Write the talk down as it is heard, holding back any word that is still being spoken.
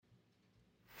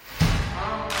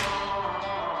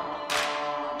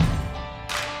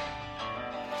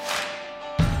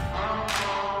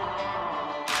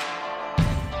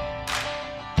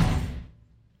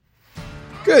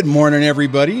Good morning,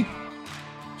 everybody.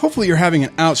 Hopefully you're having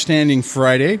an outstanding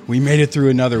Friday. We made it through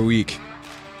another week.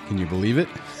 Can you believe it?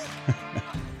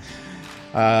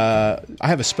 I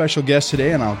have a special guest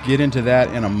today, and I'll get into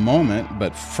that in a moment.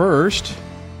 But first,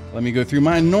 let me go through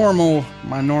my normal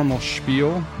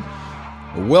spiel.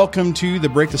 Welcome to the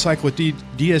Break the Cycle with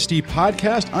DSD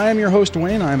podcast. I am your host,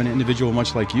 Dwayne. I am an individual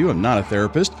much like you. I'm not a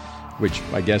therapist, which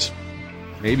I guess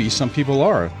maybe some people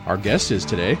are. Our guest is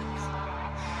today.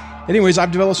 Anyways,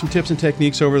 I've developed some tips and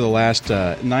techniques over the last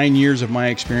 9 years of my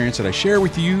experience that I share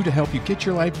with you to help you get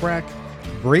your life back,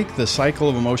 break the cycle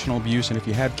of emotional abuse, and if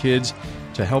you have kids,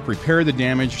 to help repair the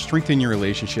damage, strengthen your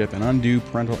relationship, and undo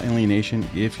parental alienation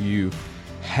if you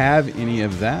have any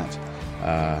of that.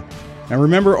 Now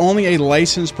remember, only a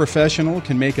licensed professional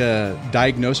can make a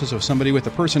diagnosis of somebody with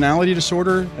a personality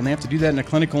disorder, and they have to do that in a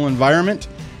clinical environment.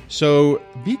 So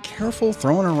be careful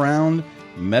throwing around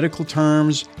medical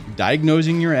terms,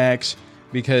 diagnosing your ex,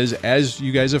 because as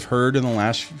you guys have heard in the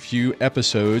last few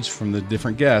episodes from the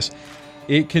different guests,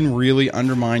 it can really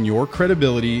undermine your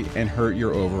credibility and hurt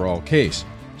your overall case.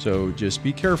 So just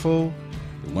be careful,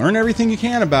 learn everything you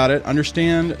can about it,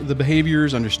 understand the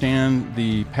behaviors, understand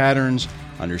the patterns,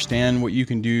 understand what you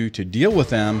can do to deal with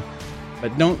them,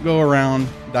 but don't go around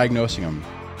diagnosing them.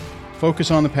 Focus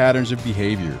on the patterns of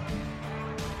behavior.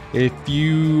 If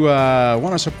you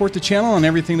want to support the channel and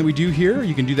everything that we do here,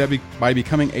 you can do that by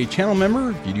becoming a channel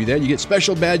member. If you do that, you get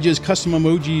special badges, custom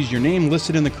emojis, your name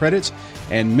listed in the credits,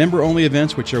 and member-only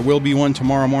events, which there will be one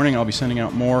tomorrow morning. I'll be sending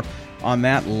out more on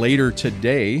that later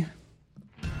today.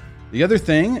 The other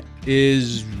thing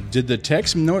is, did the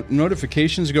text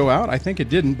notifications go out? I think it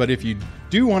didn't, but if you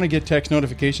do want to get text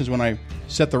notifications when I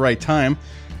set the right time,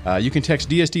 you can text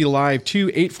DSD Live to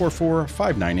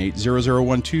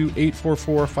 844-598-0012,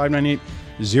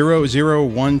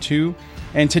 844-598-0012.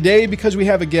 And today, because we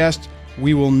have a guest,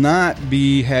 we will not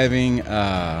be having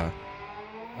the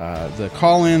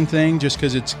call-in thing just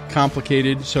because it's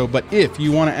complicated. But if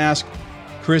you want to ask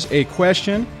Chris a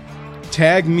question,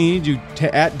 tag me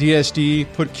at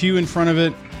DSD, put Q in front of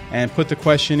it, and put the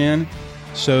question in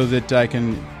so that I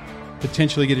can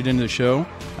potentially get it into the show.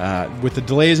 With the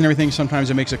delays and everything, sometimes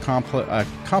it makes it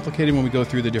complicated when we go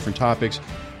through the different topics.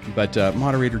 But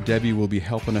moderator Debbie will be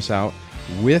helping us out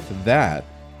with that.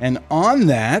 And on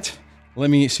that,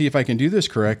 let me see if I can do this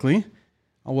correctly.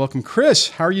 I'll welcome Chris.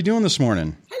 How are you doing this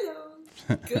morning?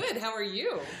 Hello. Good. How are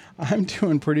you? I'm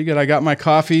doing pretty good. I got my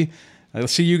coffee. I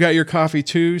see you got your coffee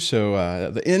too. So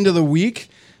at the end of the week,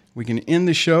 we can end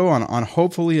the show on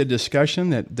hopefully a discussion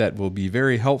that will be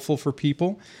very helpful for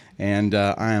people. And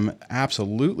I am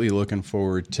absolutely looking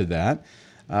forward to that.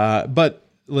 But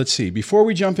let's see. Before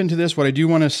we jump into this, what I do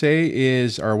want to say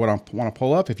is, or what I want to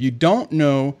pull up, if you don't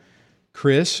know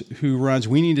Chris, who runs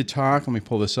We Need to Talk, let me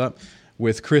pull this up,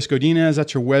 with Chris Godinez,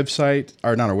 that's her website,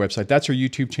 or not her website, that's her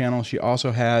YouTube channel. She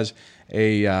also has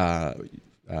a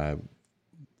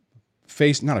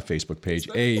not a Facebook page,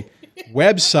 a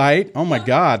website. Oh my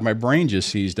God, my brain just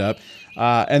seized up.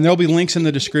 And there'll be links in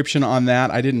the description on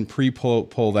that. I didn't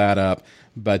pull that up,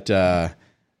 but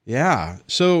yeah.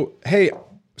 So hey,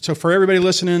 so for everybody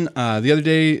listening, the other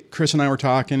day Chris and I were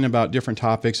talking about different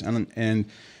topics, and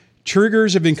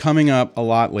triggers have been coming up a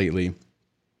lot lately.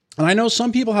 And I know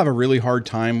some people have a really hard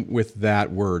time with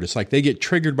that word. It's like they get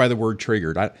triggered by the word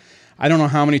triggered. I don't know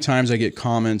how many times I get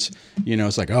comments,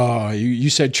 it's like, oh, you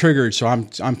said triggered, so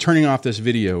I'm turning off this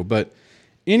video. But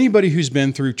anybody who's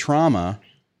been through trauma,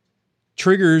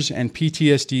 triggers and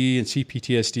PTSD and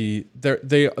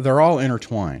CPTSD, they're all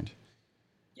intertwined.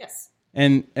 Yes.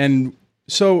 And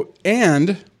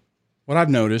what I've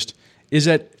noticed is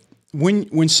that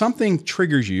when something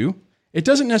triggers you, it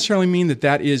doesn't necessarily mean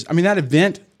that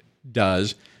event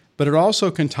does, but it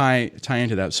also can tie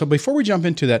into that. So before we jump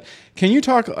into that, can you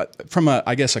talk from a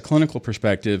clinical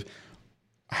perspective?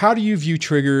 How do you view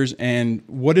triggers, and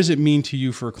what does it mean to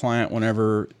you for a client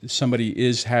whenever somebody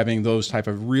is having those type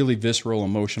of really visceral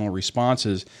emotional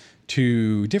responses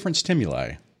to different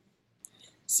stimuli?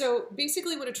 So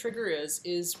basically what a trigger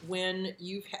is when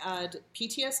you've had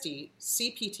PTSD,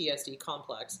 CPTSD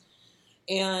complex,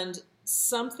 and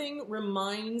something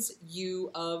reminds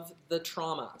you of the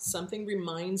trauma, something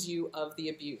reminds you of the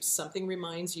abuse, something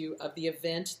reminds you of the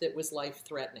event that was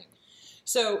life-threatening.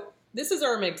 So this is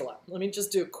our amygdala. Let me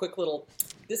just do a quick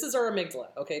this is our amygdala,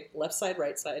 okay? Left side,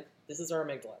 right side, this is our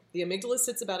amygdala. The amygdala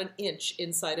sits about 1 inch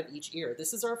inside of each ear.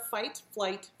 This is our fight,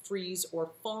 flight, freeze,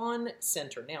 or fawn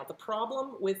center. Now, the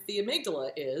problem with the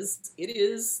amygdala is it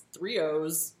is 3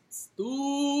 O's,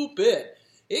 stupid.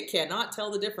 It cannot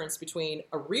tell the difference between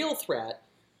a real threat,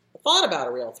 a thought about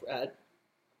a real threat,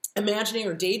 imagining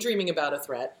or daydreaming about a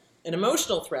threat, an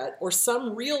emotional threat, or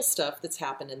some real stuff that's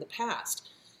happened in the past.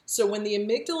 So when the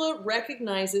amygdala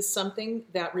recognizes something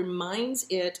that reminds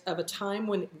it of a time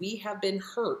when we have been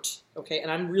hurt, okay, and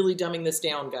I'm really dumbing this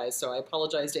down, guys, so I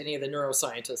apologize to any of the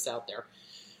neuroscientists out there.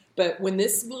 But when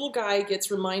this little guy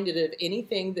gets reminded of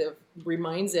anything that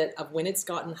reminds it of when it's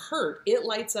gotten hurt, it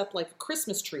lights up like a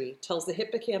Christmas tree, tells the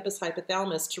hippocampus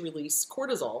hypothalamus to release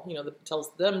cortisol,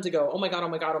 tells them to go, oh my God, oh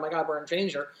my God, oh my God, we're in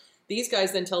danger. These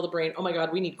guys then tell the brain, oh my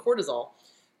God, we need cortisol.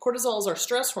 Cortisol is our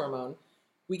stress hormone.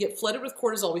 We get flooded with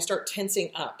cortisol, we start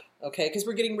tensing up, okay? Because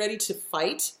we're getting ready to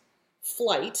fight,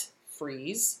 flight,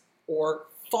 freeze, or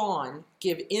fawn,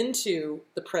 give into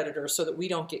the predator so that we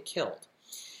don't get killed.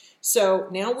 So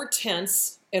now we're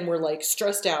tense and we're like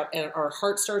stressed out and our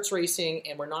heart starts racing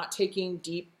and we're not taking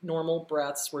deep, normal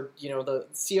breaths. We're, the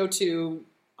CO2,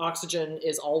 oxygen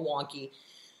is all wonky.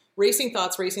 Racing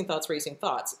thoughts, racing thoughts, racing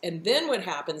thoughts. And then what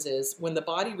happens is when the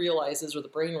body realizes or the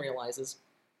brain realizes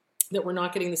that we're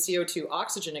not getting the CO2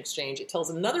 oxygen exchange, it tells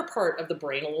another part of the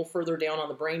brain a little further down on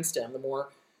the brainstem, the more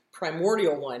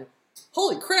primordial one,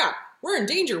 holy crap, we're in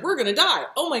danger, we're going to die.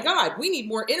 Oh my God, we need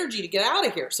more energy to get out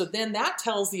of here. So then that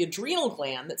tells the adrenal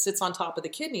gland that sits on top of the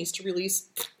kidneys to release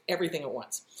everything at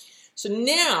once. So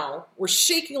now we're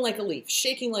shaking like a leaf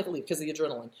because of the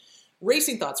adrenaline.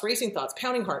 Racing thoughts,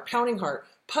 pounding heart,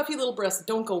 puffy little breaths that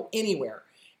don't go anywhere.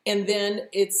 And then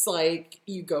it's like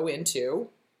you go into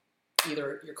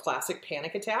either your classic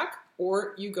panic attack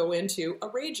or you go into a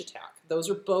rage attack. Those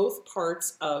are both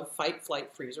parts of fight,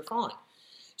 flight, freeze, or fawn.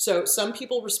 So some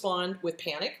people respond with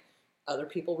panic, other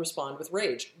people respond with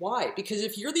rage. Why? Because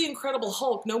if you're the Incredible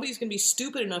Hulk, nobody's going to be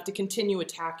stupid enough to continue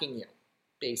attacking you,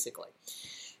 basically.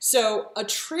 So a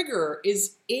trigger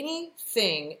is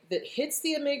anything that hits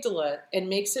the amygdala and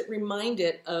makes it remind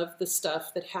it of the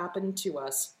stuff that happened to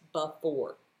us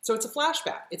before. So it's a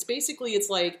flashback. It's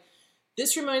like,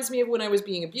 this reminds me of when I was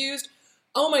being abused.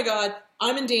 Oh my God,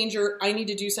 I'm in danger. I need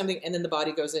to do something. And then the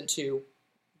body goes into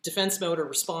defense mode or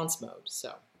response mode.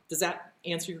 So does that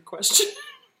answer your question?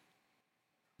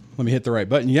 Let me hit the right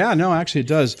button. Yeah, no, actually it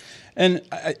does. And,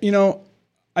 I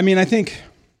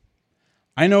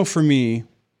know for me,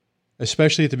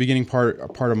 especially at the beginning part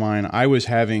of mine, I was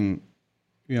having,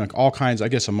 like all kinds, I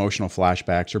guess, emotional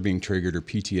flashbacks or being triggered or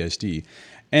PTSD.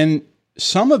 And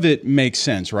some of it makes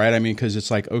sense, right? I mean, because it's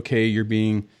like, okay, you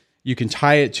can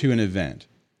tie it to an event,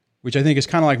 which I think is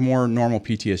kind of like more normal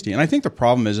PTSD. And I think the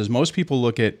problem is most people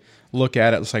look at it,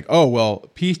 it's like, oh, well,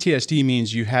 PTSD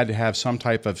means you had to have some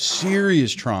type of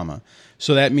serious trauma.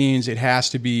 So that means you had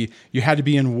to be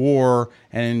in war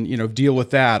and, deal with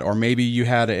that. Or maybe you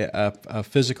had a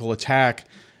physical attack.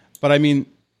 But I mean,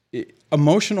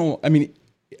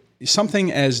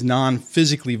 something as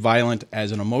non-physically violent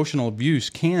as an emotional abuse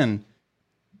can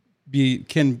be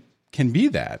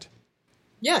that.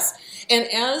 Yes. And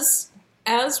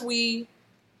as we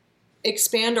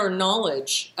expand our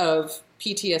knowledge of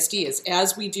PTSD,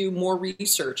 as we do more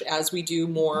research, as we do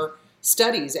more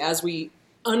studies, as we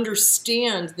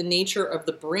understand the nature of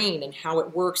the brain and how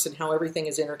it works and how everything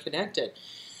is interconnected,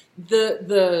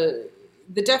 the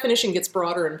definition gets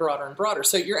broader and broader and broader.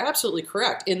 So you're absolutely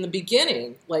correct. In the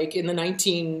beginning, like in the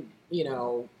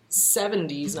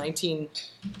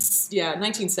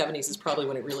 1970s is probably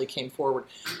when it really came forward.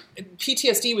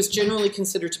 PTSD was generally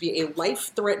considered to be a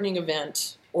life-threatening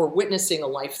event or witnessing a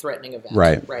life-threatening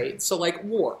event, right? So like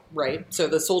war, right? So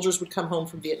the soldiers would come home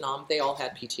from Vietnam, they all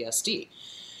had PTSD.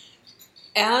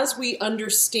 As we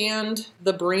understand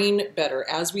the brain better,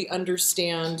 as we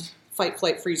understand fight,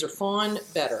 flight, freeze, or fawn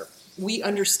better, we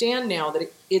understand now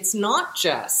that it's not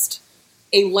just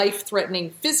a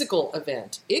life-threatening physical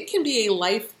event. It can be a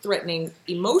life-threatening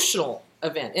emotional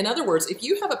event. In other words, if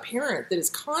you have a parent that is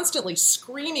constantly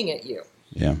screaming at you,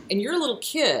 and you're a little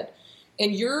kid,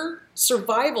 and your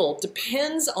survival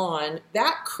depends on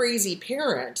that crazy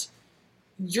parent,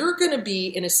 you're going to be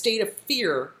in a state of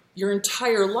fear your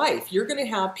entire life. You're going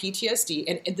to have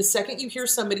PTSD, and the second you hear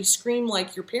somebody scream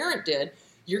like your parent did,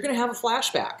 you're going to have a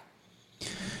flashback.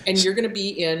 And you're going to be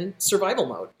in survival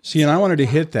mode. See, and I wanted to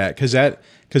hit that because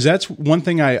that's one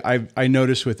thing I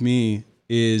noticed with me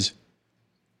is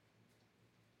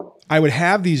I would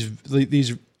have these,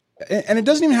 and it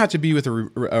doesn't even have to be with a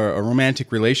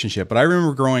romantic relationship. But I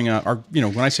remember growing up, or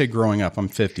when I say growing up, I'm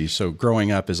 50, so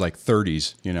growing up is like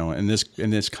 30s, in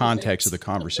this context of the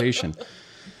conversation.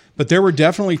 But there were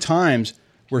definitely times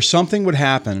where something would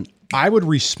happen. I would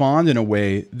respond in a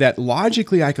way that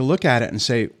logically I could look at it and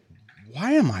say,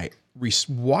 why am I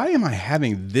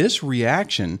having this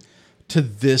reaction to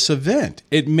this event?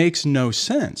 It makes no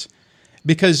sense.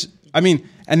 Because,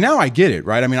 And now I get it,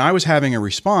 right? I mean, I was having a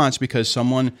response because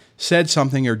someone said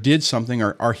something or did something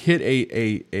or hit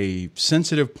a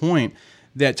sensitive point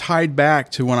that tied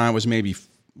back to when I was maybe,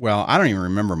 well, I don't even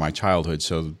remember my childhood,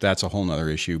 so that's a whole nother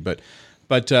issue. But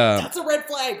that's a red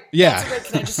flag. Yeah.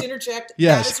 Can I just interject?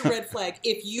 Yes. That is a red flag.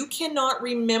 If you cannot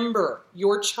remember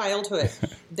your childhood,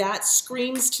 that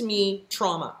screams to me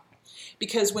trauma.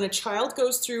 Because when a child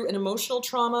goes through an emotional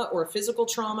trauma or a physical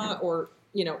trauma or,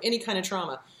 any kind of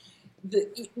trauma, this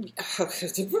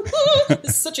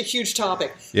is such a huge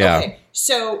topic. Yeah. Okay,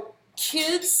 so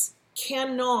kids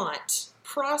cannot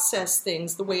process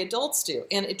things the way adults do.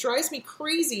 And it drives me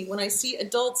crazy when I see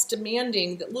adults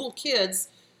demanding that little kids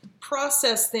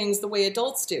process things the way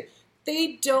adults do.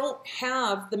 They don't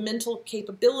have the mental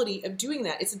capability of doing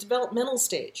that. It's a developmental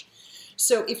stage.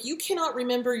 So if you cannot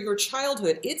remember your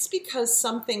childhood, it's because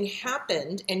something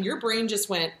happened and your brain just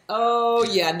went, oh,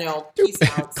 yeah, no, peace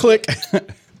out. Click.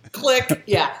 Click,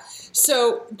 yeah.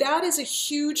 So that is a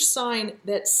huge sign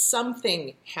that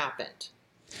something happened.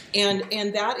 And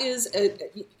that is,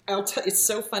 I'll tell it's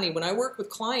so funny. When I work with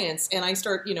clients and I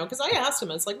start, because I asked them,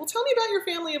 it's like, well, tell me about your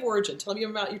family of origin. Tell me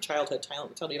about your childhood.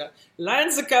 Tell me about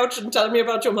lions the couch and tell me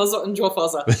about your mother and your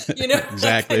father. Exactly.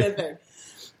 That kind of thing.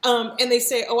 And they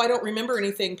say, oh, I don't remember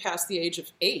anything past the age of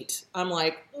 8. I'm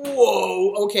like,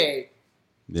 whoa, okay.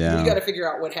 Yeah. You got to figure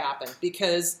out what happened.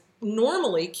 Because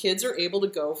normally kids are able to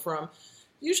go from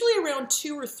usually around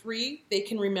 2 or 3, they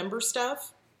can remember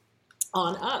stuff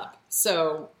on up.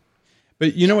 So,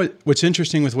 but you know what's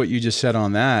interesting with what you just said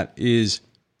on that is,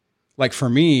 like, for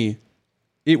me,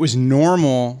 it was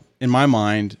normal in my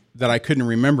mind that I couldn't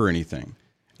remember anything.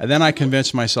 And then I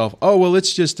convinced myself, oh, well,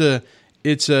 it's a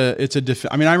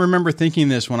I mean, I remember thinking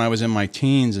this when I was in my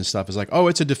teens and stuff. It's like, oh,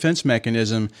 it's a defense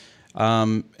mechanism.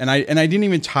 And I didn't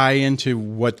even tie into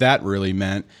what that really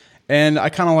meant. And I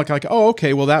kind of like, oh,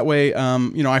 okay, well, that way,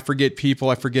 I forget people,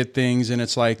 I forget things, and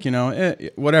it's like,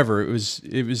 whatever. It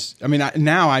was. I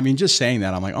mean, just saying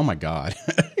that, I'm like, oh my God,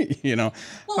 Well,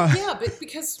 yeah, but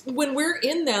because when we're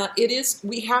in that,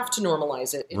 we have to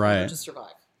normalize it in order to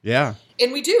survive. Yeah.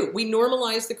 And we do. We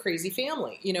normalize the crazy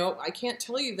family. I can't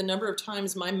tell you the number of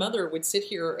times my mother would sit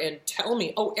here and tell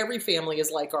me, oh, every family is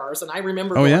like ours. And I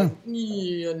remember going,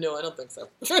 yeah, no, I don't think so.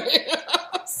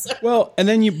 Well, and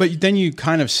then you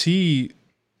kind of see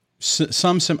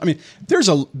some I mean, there's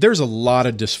a lot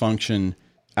of dysfunction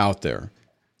out there.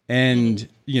 And,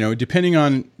 depending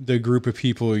on the group of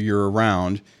people you're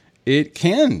around, it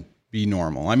can be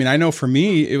normal. I mean, I know for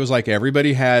me, it was like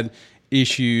everybody had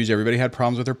issues. Everybody had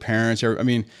problems with their parents.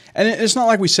 And it's not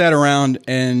like we sat around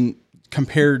and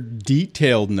compared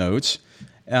detailed notes.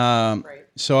 Right.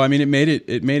 So, I mean, it made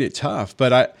it tough,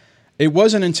 but it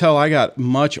wasn't until I got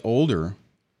much older,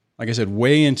 like I said,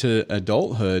 way into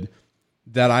adulthood,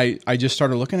 that I just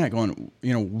started looking at going,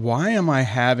 why am I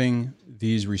having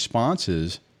these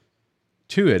responses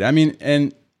to it? I mean,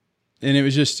 and it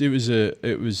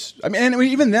was, I mean, and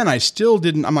even then I still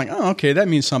didn't, I'm like, oh, okay, that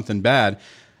means something bad.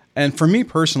 And for me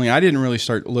personally, I didn't really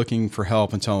start looking for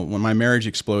help until when my marriage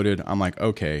exploded. I'm like,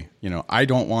 okay, I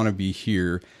don't want to be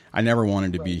here. I never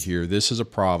wanted to be here. This is a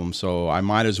problem. So I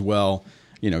might as well,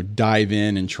 dive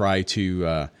in and try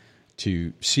to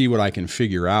see what I can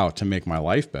figure out to make my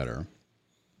life better.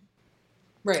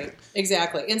 Right,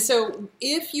 exactly. And so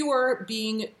if you are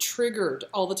being triggered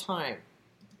all the time,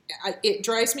 it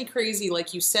drives me crazy,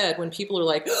 like you said, when people are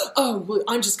like, oh, well,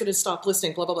 I'm just going to stop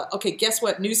listening, blah, blah, blah. Okay, guess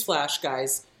what? Newsflash,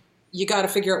 guys. You got to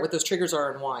figure out what those triggers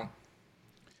are and why.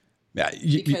 Yeah,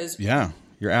 because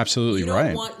you're absolutely right. You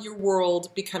don't want your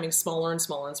world becoming smaller and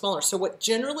smaller and smaller. So what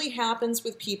generally happens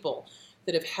with people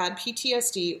that have had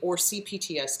PTSD or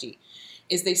CPTSD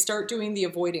is they start doing the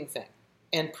avoiding thing.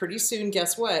 And pretty soon,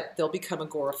 guess what? They'll become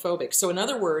agoraphobic. So in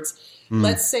other words,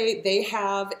 let's say they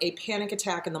have a panic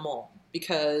attack in the mall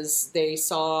because they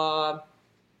saw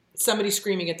somebody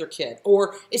screaming at their kid,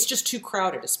 or it's just too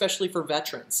crowded, especially for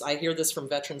veterans. I hear this from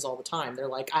veterans all the time. They're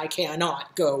like, I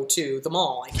cannot go to the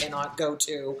mall. I cannot go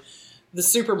to the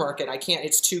supermarket. I can't.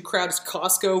 It's too crowded.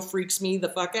 Costco freaks me the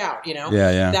fuck out,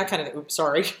 Yeah. That kind of thing. Oops,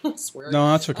 sorry. Swearing.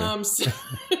 No, that's okay.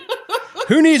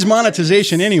 Who needs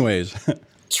monetization anyways?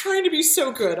 Trying to be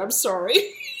so good. I'm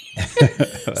sorry.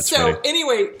 That's so funny.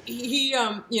 Anyway, he,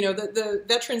 the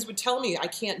veterans would tell me, I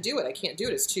can't do it.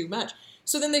 It's too much.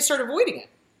 So then they start avoiding it.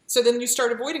 So then you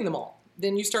start avoiding the mall.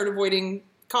 Then you start avoiding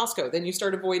Costco. Then you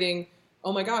start avoiding,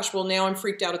 oh my gosh, well, now I'm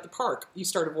freaked out at the park. You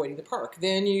start avoiding the park.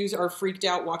 Then you are freaked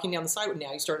out walking down the sidewalk.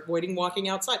 Now you start avoiding walking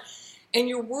outside. And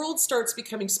your world starts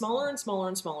becoming smaller and smaller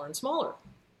and smaller and smaller.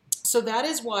 So that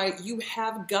is why you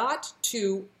have got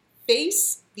to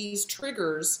face these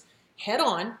triggers head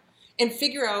on and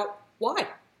figure out why.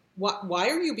 Why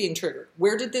are you being triggered?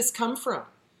 Where did this come from?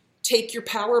 Take your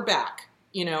power back.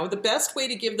 The best way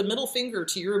to give the middle finger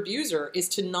to your abuser is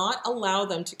to not allow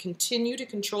them to continue to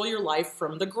control your life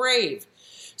from the grave.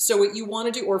 So what you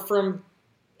want to do, or from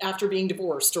after being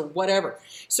divorced or whatever.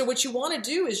 So what you want to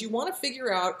do is you want to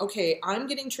figure out, okay, I'm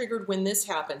getting triggered when this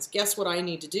happens. Guess what I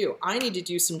need to do? I need to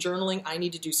do some journaling. I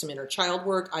need to do some inner child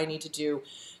work. I need to do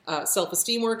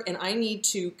self-esteem work. And I need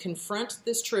to confront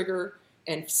this trigger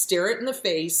and stare it in the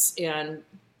face and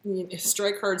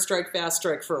strike hard, strike fast,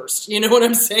 strike first. You know what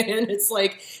I'm saying? It's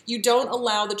like you don't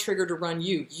allow the trigger to run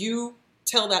you. You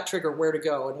tell that trigger where to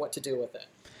go and what to do with it.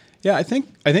 Yeah, I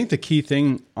think the key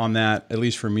thing on that, at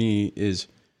least for me, is,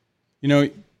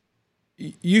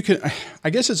 you can. I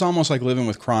guess it's almost like living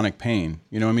with chronic pain.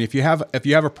 I mean, if you have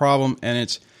a problem and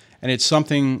it's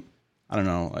something, I don't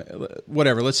know,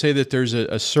 whatever. Let's say that there's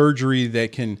a surgery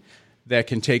that can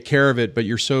take care of it, but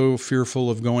you're so fearful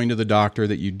of going to the doctor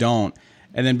that you don't.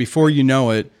 And then before you know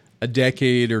it, a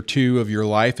decade or two of your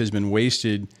life has been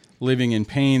wasted living in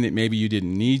pain that maybe you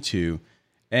didn't need to.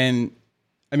 And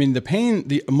I mean,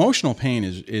 the emotional pain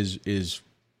is.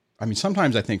 I mean,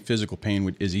 sometimes I think physical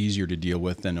pain is easier to deal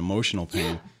with than emotional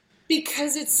pain. Yeah,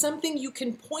 because it's something you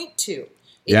can point to.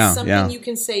 It's something you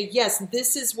can say, yes,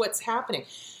 this is what's happening.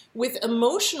 With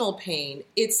emotional pain,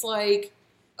 it's like,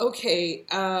 okay,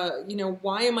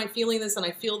 why am I feeling this? And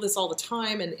I feel this all the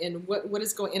time. And what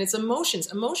is going on? And it's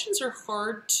emotions. Emotions are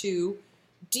hard to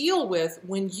deal with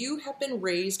when you have been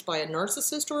raised by a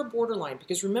narcissist or a borderline.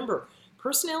 Because remember,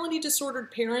 personality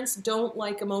disordered parents don't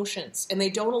like emotions, and they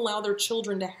don't allow their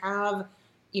children to have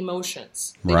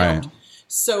emotions. They don't.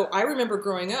 So I remember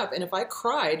growing up, and if I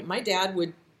cried, my dad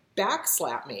would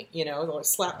backslap me,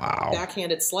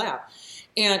 backhanded slap.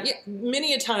 And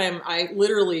many a time I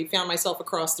literally found myself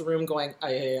across the room going,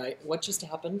 what just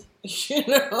happened?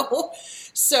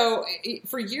 So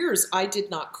for years I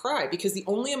did not cry because the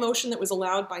only emotion that was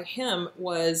allowed by him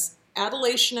was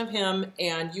adulation of him,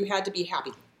 and you had to be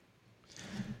happy.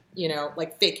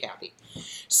 Like fake happy.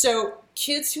 So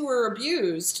kids who are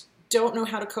abused don't know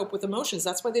how to cope with emotions.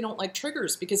 That's why they don't like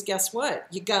triggers, because guess what?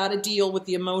 You got to deal with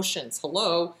the emotions.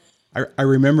 Hello. I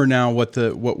remember now what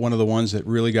one of the ones that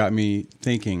really got me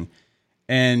thinking,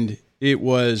 and it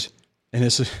was, and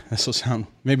this will sound,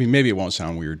 maybe it won't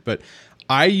sound weird, but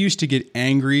I used to get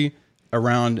angry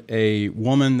around a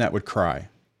woman that would cry.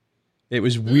 It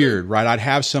was weird, right? I'd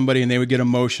have somebody and they would get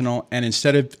emotional, and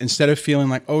instead of feeling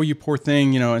like, oh, you poor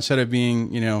thing, instead of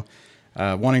being,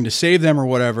 wanting to save them or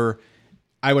whatever,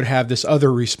 I would have this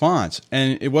other response.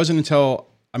 And it wasn't until,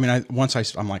 I'm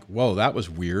like, whoa, that was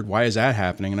weird. Why is that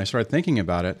happening? And I started thinking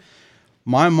about it.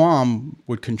 My mom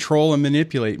would control and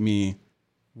manipulate me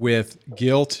with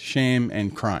guilt, shame,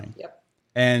 and crying. Yep.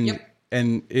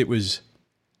 And it was,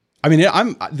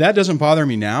 that doesn't bother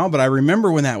me now, but I remember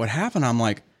when that would happen, I'm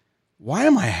like, why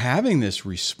am I having this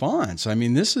response? I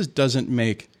mean, this doesn't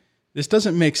make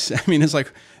sense. I mean, it's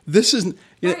like, this is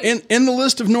right. in the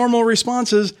list of normal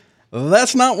responses,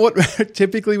 that's not what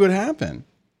typically would happen.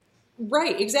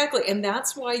 Right, exactly. And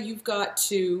that's why you've got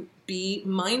to be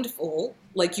mindful,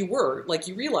 like you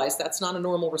realize that's not a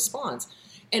normal response,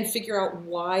 and figure out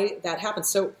why that happens.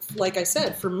 So, like I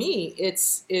said, for me,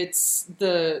 it's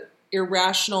the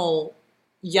irrational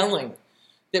yelling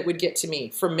that would get to me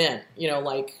from men,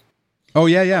 oh,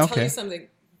 yeah, I'll okay. tell you something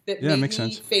that made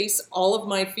me face all of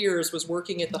my fears was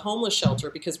working at the homeless shelter,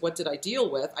 because what did I deal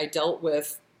with? I dealt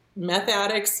with meth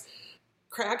addicts,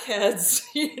 crackheads,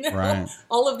 right.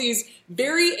 All of these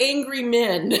very angry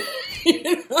men,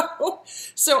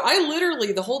 So I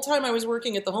literally, the whole time I was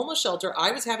working at the homeless shelter,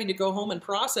 I was having to go home and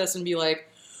process and be like,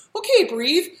 okay,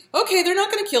 breathe. Okay, they're not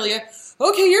going to kill you.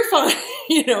 Okay, you're fine.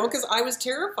 Because I was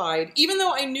terrified, even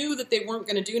though I knew that they weren't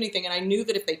going to do anything. And I knew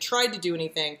that if they tried to do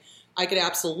anything, I could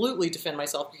absolutely defend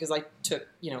myself, because I took,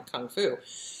 Kung Fu.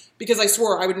 Because I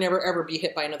swore I would never, ever be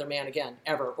hit by another man again,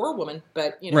 ever, or a woman.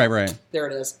 But, right. There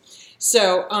it is.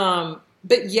 So,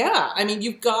 but yeah,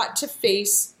 you've got to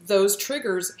face those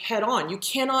triggers head on. You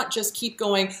cannot just keep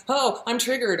going, oh, I'm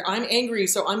triggered, I'm angry,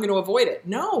 so I'm going to avoid it.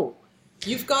 No,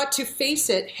 you've got to face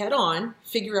it head on,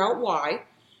 figure out why,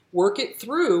 work it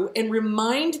through, and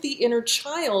remind the inner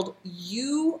child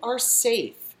you are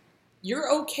safe.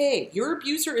 You're okay. Your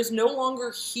abuser is no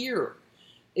longer here.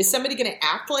 Is somebody going to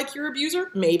act like your abuser?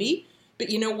 Maybe. But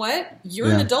you know what?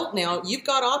 You're an adult now. You've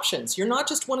got options. You're not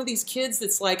just one of these kids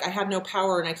that's like, I have no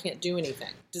power and I can't do anything.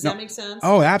 Does that make sense?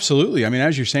 Oh, absolutely.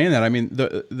 As you're saying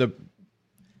that,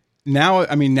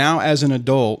 now as an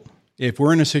adult, if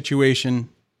we're in a situation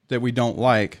that we don't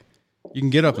like, you can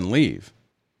get up and leave.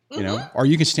 you know, or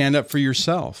you can stand up for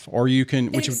yourself, or you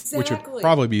can, which would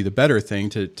probably be the better thing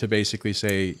to basically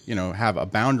say, you know, have a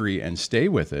boundary and stay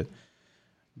with it.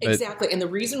 But, exactly. And the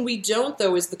reason we don't,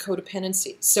 though, is the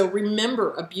codependency. So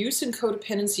remember, abuse and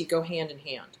codependency go hand in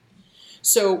hand.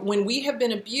 So when we have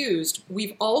been abused,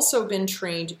 we've also been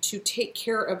trained to take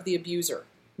care of the abuser.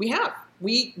 We have.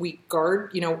 We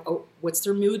guard, you know, oh, what's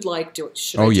their mood like?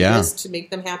 Should I do this to make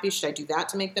them happy? Should I do that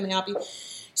to make them happy?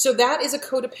 So that is a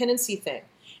codependency thing.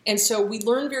 And so we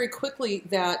learn very quickly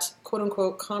that, quote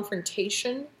unquote,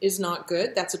 confrontation is not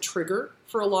good. That's a trigger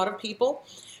for a lot of people.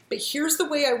 But here's the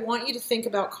way I want you to think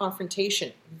about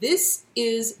confrontation. This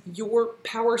is your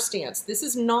power stance. This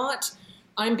is not,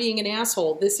 I'm being an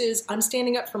asshole. This is, I'm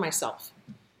standing up for myself.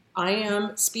 I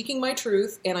am speaking my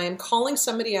truth, and I am calling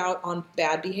somebody out on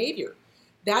bad behavior.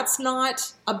 That's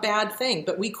not a bad thing,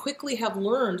 but we quickly have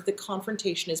learned that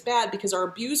confrontation is bad because our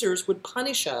abusers would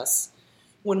punish us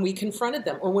when we confronted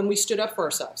them or when we stood up for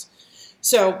ourselves.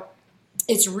 So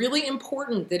it's really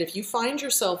important that if you find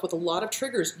yourself with a lot of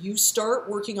triggers, you start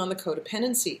working on the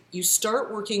codependency. You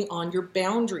start working on your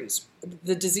boundaries.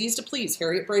 The disease to please,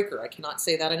 Harriet Breaker. I cannot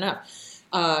say that enough.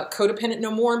 Codependent No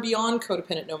More and Beyond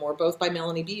Codependent No More, both by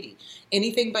Melanie Beattie.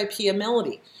 Anything by Pia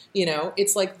Mellody. You know,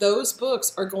 it's like those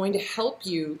books are going to help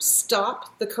you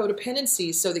stop the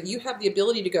codependency so that you have the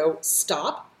ability to go,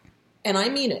 stop, and I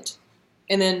mean it.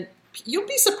 And then you'll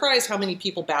be surprised how many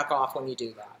people back off when you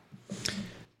do that.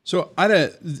 So I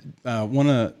had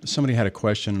somebody had a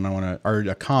question, and or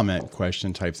a comment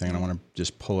question type thing, and I want to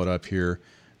just pull it up here.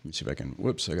 Let me see if I can.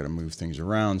 Whoops, I got to move things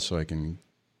around so I can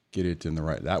get it in the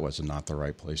right. That was not the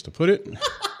right place to put it.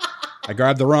 I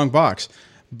grabbed the wrong box.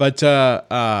 But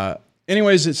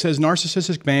anyways, it says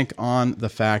narcissists bank on the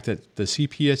fact that the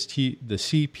CPTSD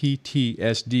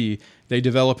they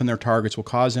develop in their targets will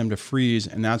cause them to freeze,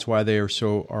 and that's why they are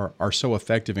so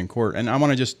effective in court. And I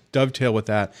want to just dovetail with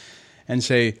that and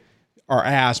say, or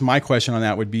ask, my question on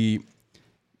that would be,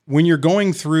 when you're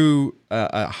going through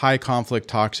a high conflict,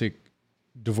 toxic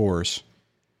divorce,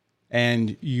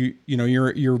 and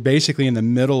you're basically in the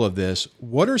middle of this,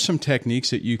 what are some techniques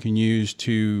that you can use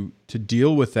to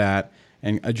deal with that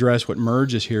and address what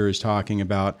Merge here is talking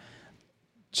about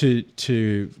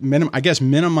to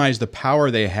minimize the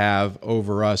power they have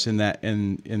over us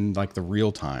in like the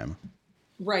real time?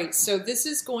 Right. So this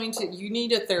is you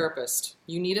need a therapist.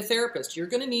 You're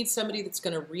going to need somebody that's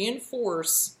going to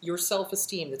reinforce your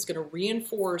self-esteem, that's going to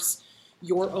reinforce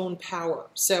your own power.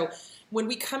 So when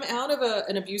we come out of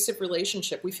an abusive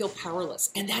relationship, we feel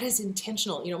powerless. And that is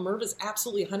intentional. You know, Merv is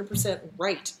absolutely 100%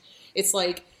 right. It's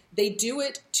like they do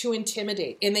it to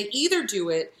intimidate. And they either do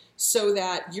it so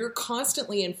that you're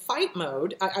constantly in fight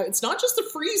mode. It's not just the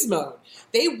freeze mode.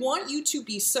 They want you to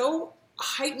be so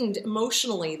heightened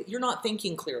emotionally that you're not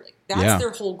thinking clearly. That's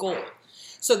their whole goal.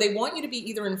 So they want you to be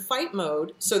either in fight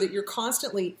mode so that you're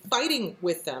constantly fighting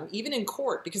with them, even in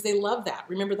court, because they love that.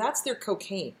 Remember, that's their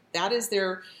cocaine. That is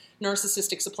their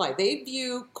narcissistic supply. They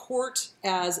view court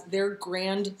as their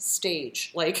grand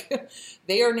stage. Like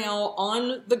they are now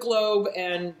on the globe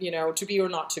and, you know, to be or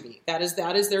not to be. That is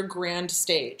their grand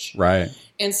stage. Right.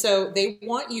 And so they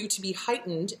want you to be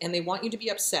heightened, and they want you to be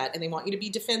upset, and they want you to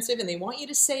be defensive, and they want you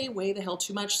to say way the hell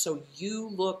too much so you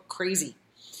look crazy.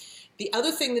 The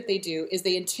other thing that they do is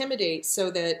they intimidate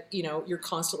so that, you know, you're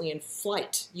constantly in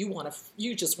flight. You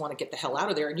just want to get the hell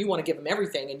out of there, and you want to give them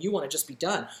everything, and you want to just be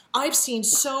done. I've seen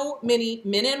so many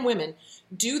men and women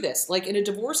do this. Like in a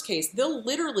divorce case, they'll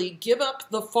literally give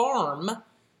up the farm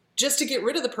just to get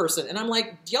rid of the person. And I'm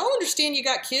like, do y'all understand you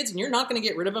got kids and you're not going to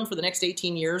get rid of them for the next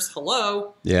 18 years?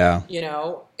 Hello? Yeah. You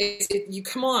know, you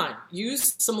come on,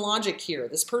 use some logic here.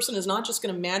 This person is not just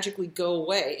going to magically go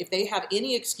away. If they have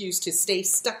any excuse to stay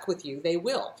stuck with you, they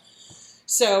will.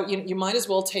 So you might as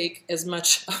well take as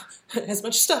much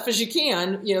stuff as you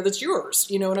can, you know, that's yours.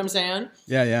 You know what I'm saying?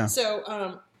 Yeah, yeah.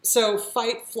 So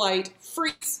fight, flight,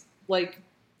 freeze, like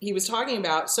he was talking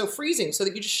about. So freezing, so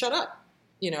that you just shut up.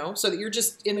 You know, so that you're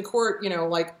just in the court, you know,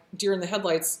 like deer in the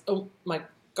headlights. Oh my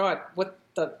God, what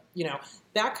the, you know,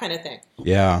 that kind of thing.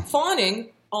 Yeah.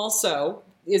 Fawning also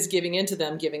is giving into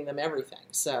them, giving them everything.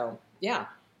 So, yeah.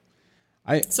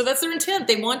 So that's their intent.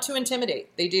 They want to intimidate.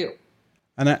 They do.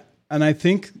 And I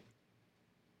think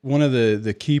one of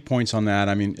the key points on that,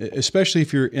 I mean, especially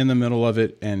if you're in the middle of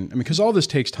it, and I mean, because all this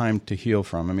takes time to heal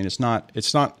from. I mean, it's not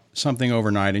something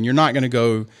overnight, and you're not going to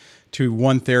go to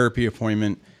one therapy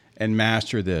appointment and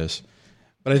master this.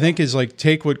 But I think is like,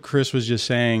 take what Chris was just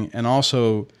saying, and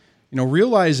also, you know,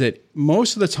 realize that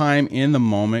most of the time in the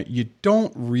moment, you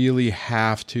don't really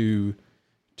have to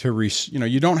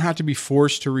you don't have to be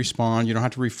forced to respond. You don't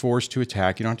have to be forced to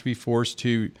attack. You don't have to be forced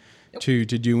to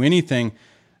do anything.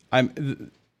 I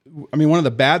mean, one of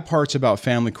the bad parts about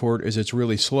family court is it's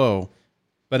really slow,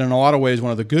 but in a lot of ways,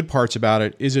 one of the good parts about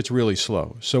it is it's really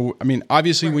slow. So, I mean,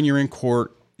 obviously, when you're in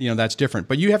court, that's different,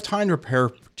 but you have time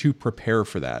to prepare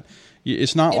for that.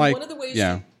 It's not like one of the ways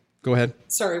go ahead.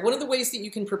 Sorry, one of the ways that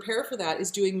you can prepare for that is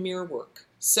doing mirror work.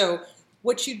 So,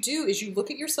 what you do is you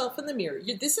look at yourself in the mirror.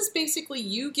 This is basically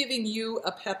you giving you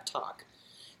a pep talk.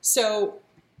 So,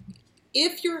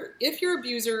 if your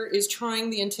abuser is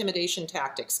trying the intimidation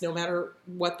tactics, no matter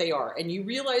what they are, and you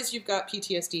realize you've got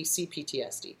PTSD,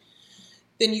 CPTSD,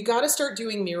 then you got to start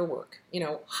doing mirror work.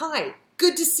 Hi,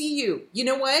 good to see you. You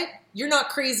know what? You're not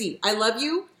crazy. I love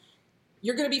you.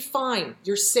 You're going to be fine.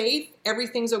 You're safe.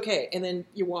 Everything's okay. And then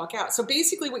you walk out. So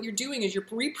basically what you're doing is you're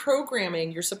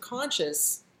reprogramming your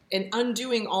subconscious and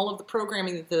undoing all of the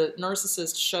programming that the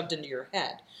narcissist shoved into your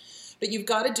head. But you've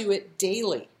got to do it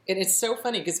daily. And it's so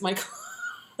funny because my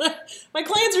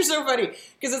clients are so funny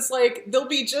because it's like they'll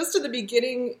be just at the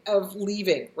beginning of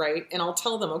leaving, right? And I'll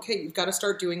tell them, okay, you've got to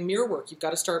start doing mirror work. You've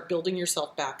got to start building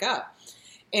yourself back up.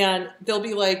 And they'll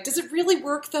be like, does it really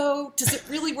work though? Does it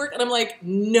really work? And I'm like,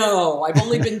 no, I've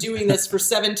only been doing this for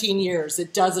 17 years.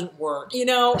 It doesn't work.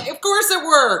 Of course it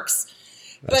works.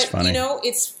 That's but, funny.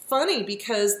 It's funny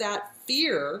because that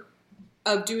fear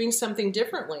of doing something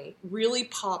differently really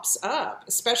pops up,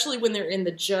 especially when they're in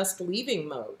the just leaving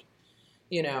mode,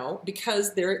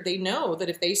 because they know that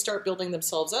if they start building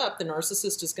themselves up, the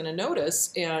narcissist is going to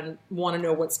notice and want to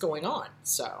know what's going on.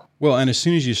 So, well, and as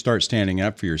soon as you start standing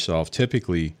up for yourself,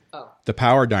 typically the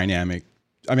power dynamic,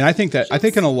 I mean, I think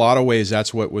in a lot of ways,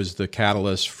 that's what was the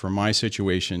catalyst for my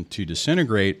situation to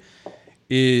disintegrate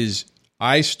is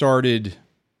I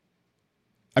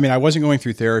wasn't going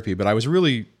through therapy, but I was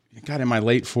really, in my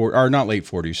late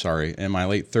 40s, in my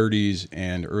late 30s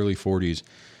and early 40s.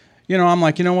 I'm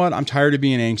like, you know what? I'm tired of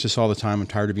being anxious all the time. I'm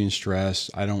tired of being stressed.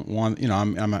 I don't want,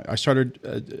 I started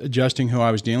adjusting who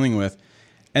I was dealing with.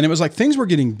 And it was like things were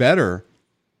getting better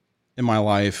in my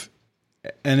life.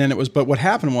 And then but what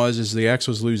happened is the ex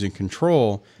was losing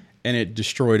control and it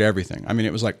destroyed everything. I mean,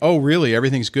 it was like, oh, really?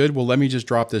 Everything's good? Well, let me just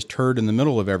drop this turd in the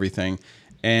middle of everything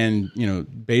and,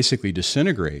 basically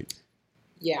disintegrate.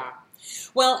 Yeah.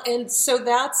 Well, and so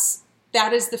that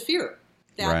is the fear.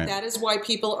 Right. That is why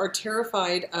people are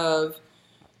terrified of,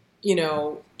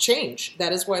 change.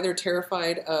 That is why they're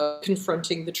terrified of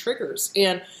confronting the triggers.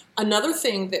 And another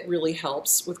thing that really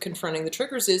helps with confronting the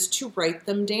triggers is to write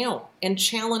them down and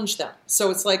challenge them.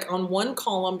 So it's like on one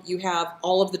column, you have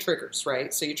all of the triggers,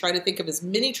 right? So you try to think of as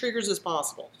many triggers as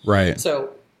possible. Right.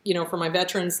 So, for my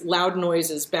veterans, loud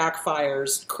noises,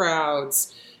 backfires,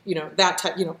 crowds, that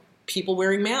type, people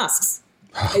wearing masks.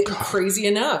 Oh, crazy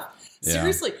enough. Yeah.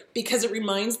 Seriously, because it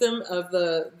reminds them of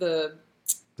the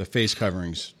face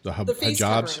coverings, the face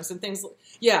hijabs. coverings and things.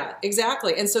 Yeah,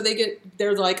 exactly. And so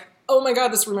they're like, oh my God,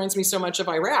 this reminds me so much of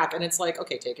Iraq. And it's like,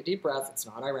 okay, take a deep breath. It's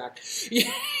not Iraq. You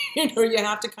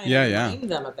have to kind of remind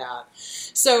them of that.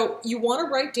 So you want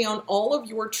to write down all of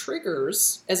your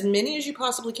triggers, as many as you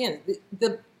possibly can.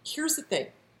 Here's the thing.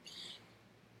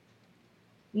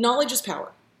 Knowledge is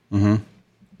power. Mm-hmm.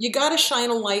 You got to shine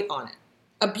a light on it.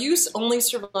 Abuse only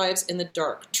survives in the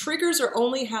dark. Triggers are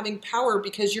only having power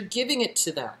because you're giving it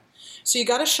to them. So you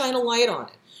got to shine a light on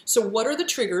it. So what are the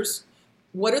triggers?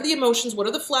 What are the emotions? What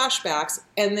are the flashbacks?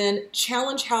 And then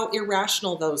challenge how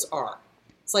irrational those are.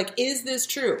 It's like, is this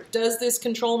true? Does this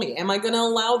control me? Am I going to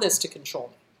allow this to control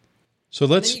me? So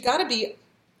you got to be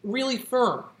really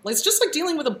firm. It's just like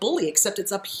dealing with a bully, except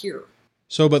it's up here.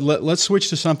 So, but let's switch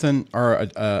to something or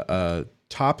a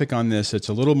topic on this that's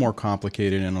a little more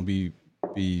complicated, and it'll be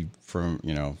from,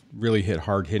 really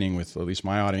hard hitting with at least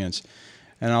my audience.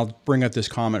 And I'll bring up this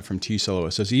comment from T Solo.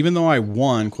 It says, even though I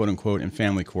won, quote unquote, in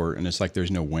family court, and it's like there's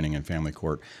no winning in family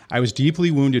court, I was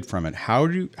deeply wounded from it. How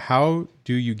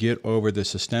do you get over the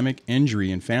systemic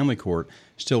injury in family court,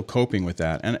 still coping with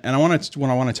that? And what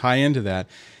I want to tie into that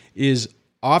is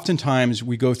oftentimes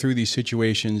we go through these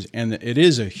situations and it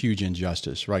is a huge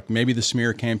injustice, right? Maybe the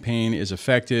smear campaign is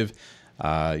effective,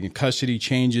 custody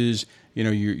changes,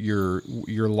 your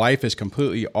life is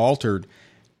completely altered.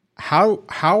 How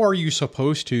are you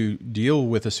supposed to deal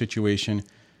with a situation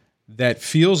that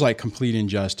feels like complete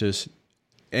injustice?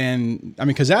 And I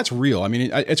mean, because that's real. I mean,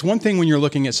 it's one thing when you're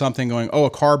looking at something going, oh, a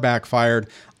car backfired.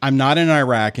 I'm not in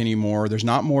Iraq anymore. There's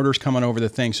not mortars coming over the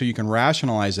thing. So you can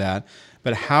rationalize that.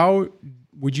 But how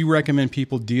would you recommend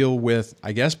people deal with,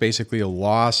 I guess, basically a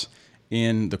loss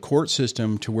in the court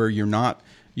system to where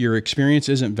your experience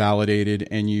isn't validated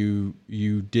and you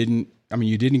didn't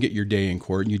get your day in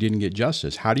court and you didn't get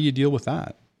justice? How do you deal with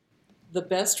that? The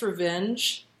best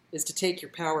revenge is to take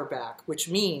your power back, which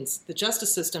means the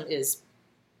justice system is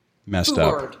messed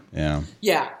Foo-hard. up. Yeah.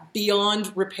 Yeah,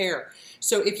 beyond repair.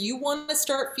 So if you want to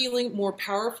start feeling more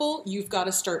powerful, you've got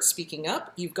to start speaking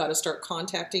up. You've got to start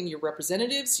contacting your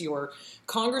representatives, your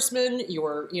congressmen,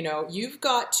 you've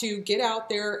got to get out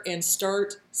there and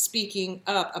start speaking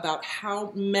up about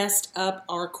how messed up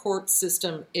our court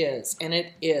system is. And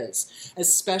it is,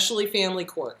 especially family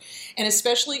court. And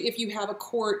especially if you have a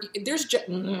court,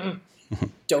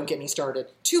 don't get me started.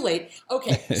 Too late.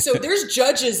 Okay, so there's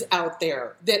judges out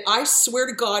there that I swear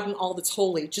to God and all that's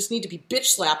holy just need to be bitch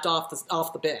slapped off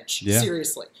the bench. Yeah.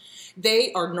 Seriously.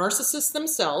 They are narcissists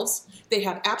themselves. They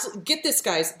have absolutely, get this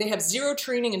guys, they have zero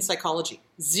training in psychology.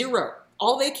 Zero.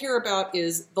 All they care about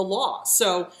is the law.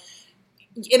 So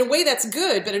in a way that's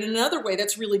good, but in another way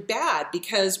that's really bad,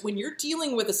 because when you're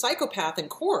dealing with a psychopath in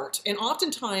court, and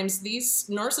oftentimes these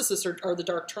narcissists are the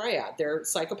dark triad. They're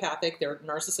psychopathic, they're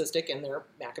narcissistic, and they're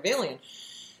Machiavellian.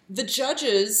 The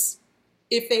judges,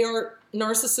 if they are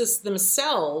narcissists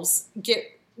themselves,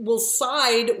 will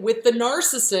side with the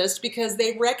narcissist because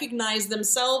they recognize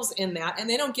themselves in that, and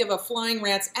they don't give a flying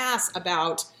rat's ass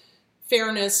about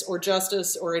fairness or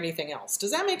justice or anything else.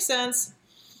 Does that make sense?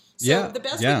 So the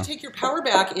best way to take your power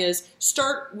back is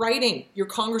start writing your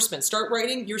congressman, start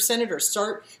writing your senators,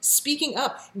 start speaking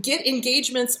up, get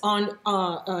engagements on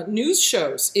news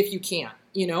shows if you can.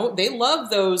 They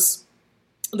love those,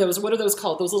 what are those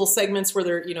called? Those little segments where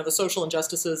they're, the social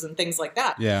injustices and things like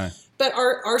that. Yeah. But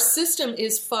our system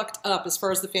is fucked up as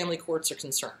far as the family courts are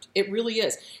concerned. It really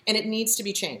is. And it needs to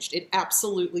be changed. It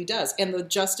absolutely does. And the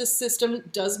justice system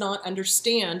does not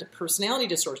understand personality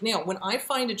disorders. Now, when I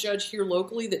find a judge here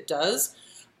locally that does,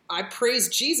 I praise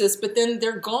Jesus, but then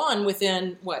they're gone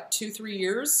within, 2-3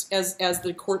 years as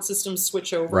the court systems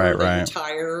switch over or they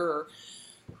retire or...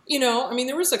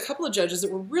 there was a couple of judges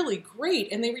that were really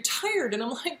great and they retired and I'm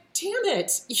like, damn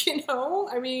it,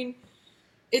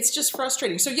 it's just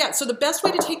frustrating. So so the best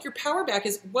way to take your power back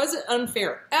is, was it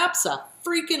unfair?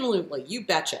 Abso-freaking-lutely, you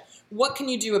betcha. What can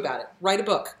you do about it? Write a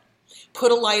book.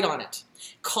 Put a light on it.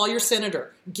 Call your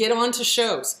senator. Get on to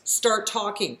shows. Start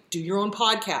talking. Do your own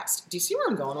podcast. Do you see where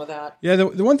I'm going with that? Yeah,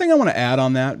 the one thing I want to add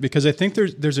on that, because I think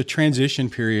there's a transition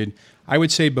period, I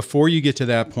would say before you get to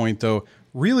that point, though,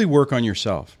 really work on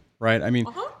yourself, right?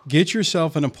 Get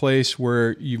yourself in a place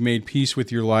where you've made peace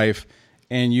with your life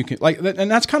and you can, and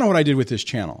that's kind of what I did with this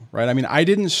channel, right? I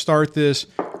didn't start this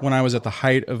when I was at the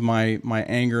height of my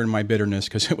anger and my bitterness,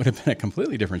 because it would have been a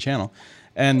completely different channel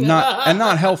and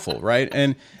not helpful, right?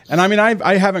 And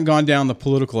I haven't gone down the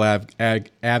political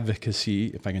advocacy,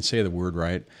 if I can say the word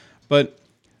right, but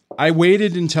I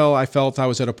waited until I felt I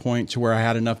was at a point to where I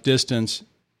had enough distance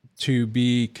to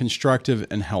be constructive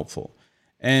and helpful.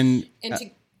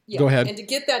 Go ahead. And to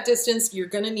get that distance, you're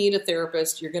going to need a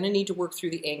therapist. You're going to need to work through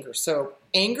the anger. So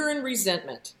anger and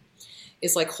resentment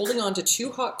is like holding on to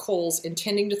 2 hot coals,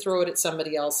 intending to throw it at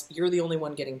somebody else. You're the only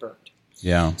one getting burned.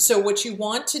 Yeah. So what you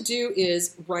want to do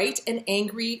is write an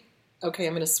angry, okay,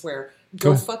 I'm going to swear,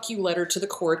 go fuck you letter to the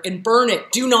court and burn it.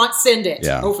 Do not send it.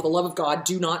 Yeah. Oh, for the love of God,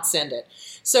 do not send it.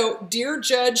 So, dear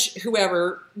judge,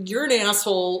 whoever, you're an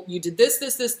asshole. You did this,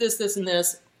 and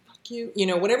this. Fuck you.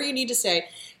 Whatever you need to say.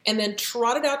 And then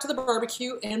trot it out to the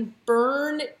barbecue and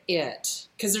burn it.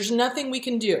 Because there's nothing we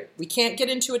can do. We can't get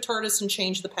into a TARDIS and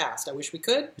change the past. I wish we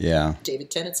could. Yeah.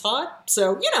 David Tennant's hot.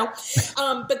 So,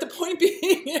 but the point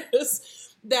being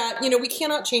is that, we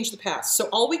cannot change the past. So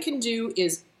all we can do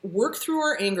is work through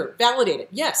our anger, validate it.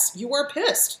 Yes, you are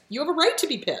pissed. You have a right to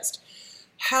be pissed.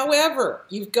 However,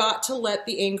 you've got to let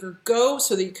the anger go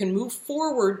so that you can move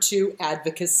forward to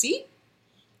advocacy,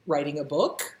 writing a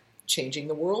book, changing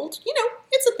the world.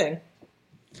 It's a thing.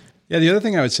 Yeah, the other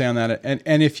thing I would say on that,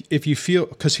 and if you feel,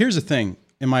 because here's the thing,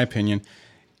 in my opinion,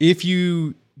 if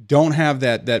you don't have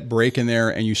that break in there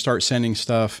and you start sending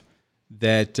stuff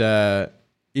that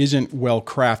isn't well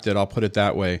crafted, I'll put it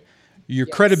that way, your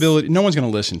credibility, no one's going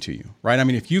to listen to you, right?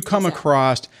 If you come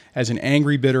across as an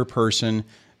angry, bitter person,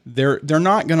 they're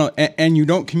not going to, and you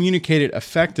don't communicate it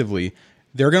effectively,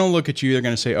 they're going to look at you, they're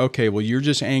going to say, okay, well, you're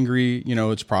just angry,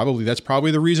 that's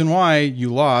probably the reason why you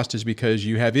lost is because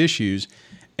you have issues,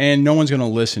 and no one's going to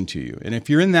listen to you. And if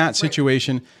you're in that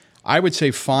situation, I would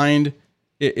say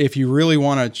if you really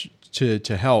want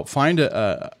to help, find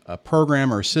a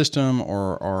program or a system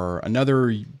or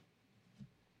another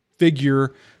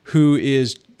figure who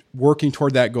is working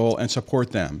toward that goal and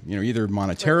support them, either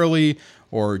monetarily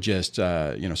or just,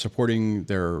 supporting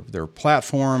their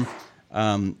platform,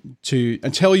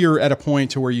 until you're at a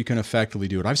point to where you can effectively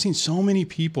do it. I've seen so many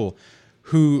people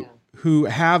who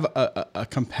have a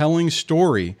compelling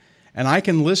story, and I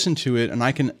can listen to it and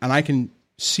I can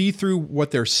see through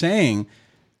what they're saying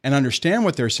and understand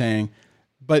what they're saying,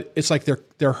 but it's like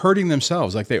they're hurting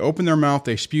themselves. Like they open their mouth,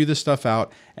 they spew this stuff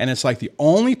out, and it's like the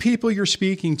only people you're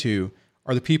speaking to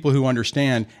are the people who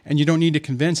understand, and you don't need to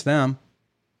convince them.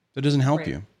 That doesn't help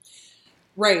you.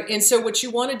 Right. And so what you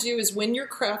want to do is when you're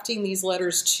crafting these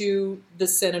letters to the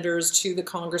senators, to the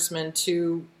congressmen,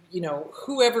 to,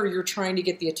 whoever you're trying to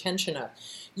get the attention of,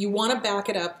 you want to back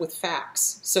it up with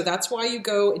facts. So that's why you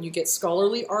go and you get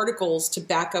scholarly articles to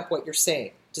back up what you're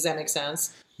saying. Does that make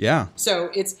sense? Yeah. So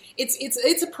it's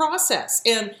a process,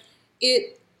 and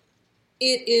it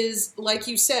is, like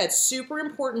you said, super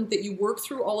important that you work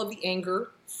through all of the anger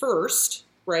first,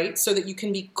 right? So that you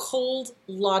can be cold,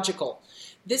 logical.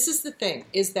 This is the thing,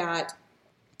 is that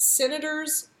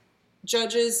senators,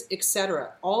 judges,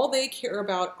 etc., all they care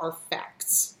about are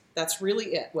facts. That's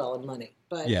really it. Well, and money.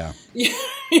 But, yeah.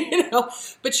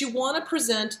 But you want to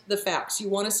present the facts. You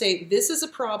want to say, this is a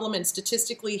problem, and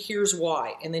statistically, here's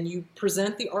why. And then you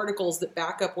present the articles that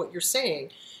back up what you're saying.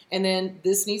 And then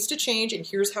this needs to change, and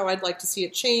here's how I'd like to see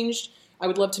it changed. I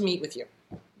would love to meet with you.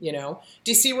 Do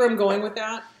you see where I'm going with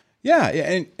that?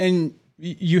 Yeah, and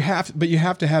you have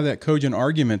to have that cogent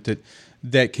argument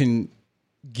that can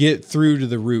get through to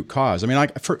the root cause. I mean,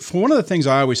 like for one of the things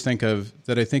I always think of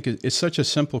that I think is such a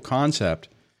simple concept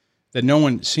that no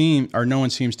one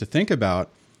seems to think about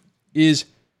is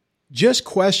just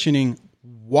questioning,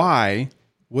 why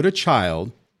would a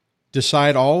child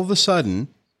decide all of a sudden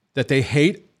that they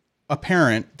hate a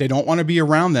parent, they don't want to be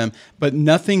around them, but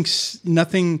nothing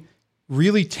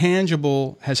really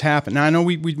tangible has happened. Now, I know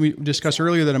we discussed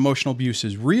earlier that emotional abuse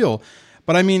is real,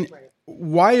 but I mean,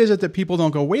 why is it that people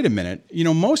don't go, wait a minute,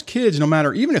 most kids, no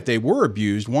matter, even if they were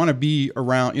abused, want to be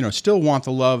around, still want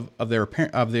the love of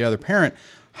the other parent.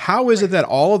 How is it that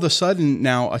all of a sudden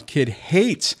now a kid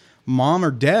hates mom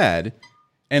or dad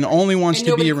and only wants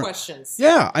to be around? Questions.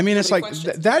 Yeah. I mean, nobody it's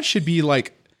like, that should be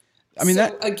like,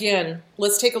 again,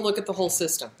 let's take a look at the whole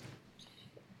system.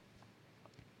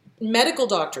 Medical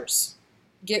doctors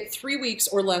get 3 weeks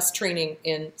or less training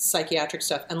in psychiatric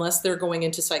stuff unless they're going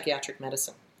into psychiatric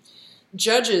medicine.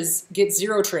 Judges get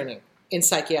 0 training in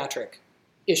psychiatric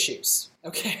issues.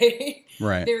 Okay.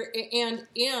 Right.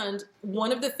 And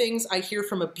one of the things I hear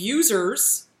from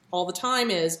abusers all the time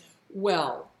is,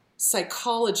 well,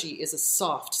 psychology is a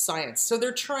soft science. So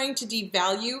they're trying to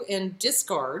devalue and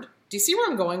discard. Do you see where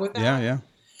I'm going with that? Yeah.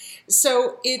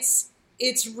 So it's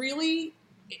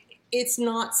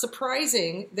not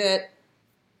surprising that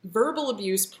verbal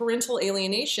abuse, parental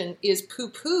alienation is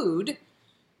poo-pooed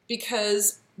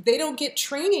because they don't get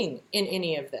training in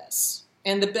any of this.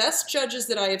 And the best judges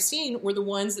that I have seen were the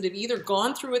ones that have either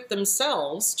gone through it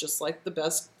themselves, just like the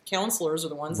best counselors are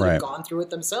the ones that have gone through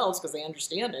it themselves because they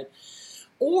understand it,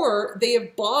 or they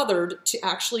have bothered to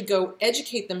actually go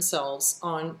educate themselves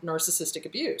on narcissistic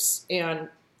abuse. And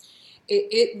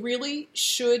it really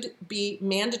should be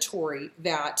mandatory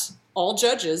that all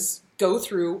judges go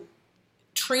through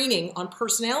training on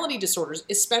personality disorders,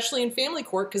 especially in family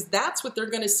court, because that's what they're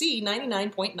going to see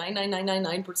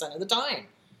 99.99999% of the time.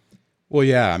 Well,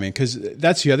 yeah, I mean, because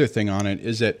that's the other thing on it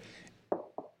is that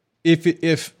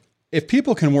if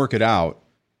people can work it out,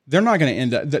 they're not going to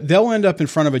end up. They'll end up in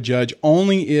front of a judge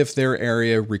only if their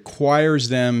area requires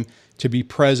them to be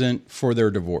present for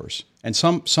their divorce, and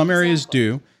some areas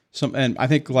do. And I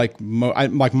think like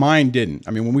mine didn't.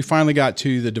 I mean, when we finally got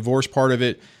to the divorce part of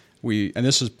it, and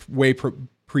this is way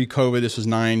pre-COVID. This was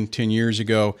 9-10 years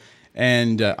ago,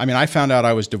 and I mean, I found out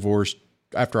I was divorced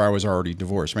after I was already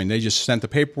divorced. I mean, they just sent the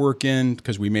paperwork in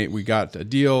because we got a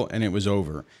deal and it was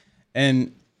over.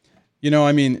 And,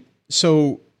 I mean,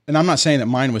 and I'm not saying that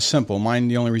mine was simple. Mine,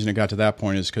 the only reason it got to that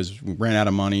point is because we ran out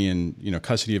of money and,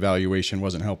 custody evaluation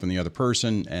wasn't helping the other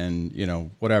person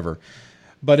and, whatever.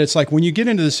 But it's like when you get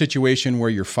into the situation where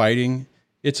you're fighting,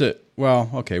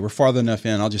 we're farther enough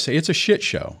in. I'll just say it's a shit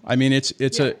show. I mean, it's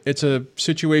a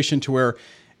situation to where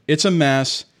it's a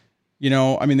mess.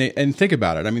 I mean, and think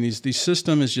about it. I mean, these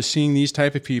system is just seeing these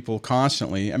type of people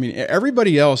constantly. I mean,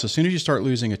 everybody else, as soon as you start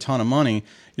losing a ton of money,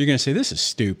 you're going to say, this is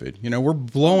stupid. We're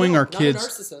blowing our kids. Not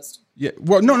a narcissist. Yeah.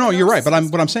 Well, no, you're right. But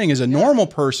what I'm saying is a normal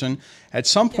person at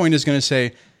some point is going to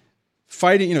say,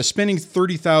 fighting, spending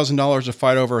 $30,000 to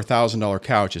fight over $1,000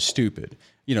 couch is stupid.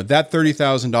 That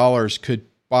 $30,000 could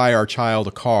buy our child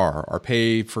a car or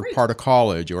pay for part of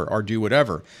college or do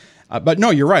whatever. But no,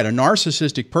 you're right. A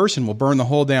narcissistic person will burn the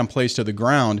whole damn place to the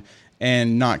ground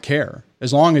and not care.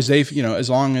 As long as if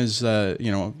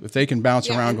they can bounce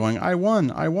around going, I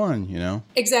won.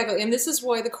 Exactly. And this is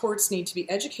why the courts need to be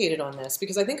educated on this,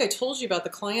 because I think I told you about the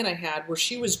client I had where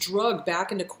she was drugged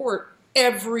back into court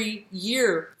every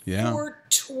year for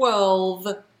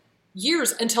 12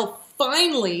 years until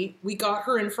finally, we got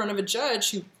her in front of a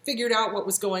judge who figured out what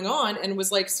was going on and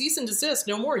was like, cease and desist,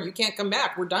 no more. You can't come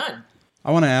back. We're done.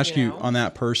 I want to ask you on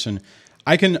that person.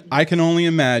 I can only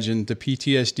imagine the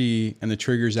PTSD and the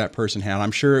triggers that person had.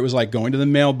 I'm sure it was like going to the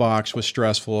mailbox was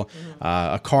stressful.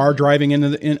 A car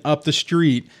driving up the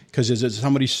street because is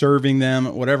somebody serving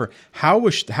them, whatever. How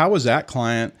was that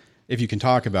client, if you can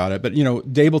talk about it, but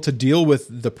able to deal with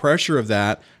the pressure of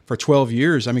that for 12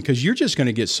 years? I mean, because you're just going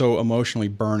to get so emotionally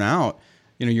burnt out.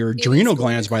 Your adrenal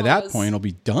glands by that point will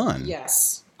be done.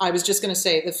 Yes. I was just going to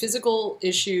say the physical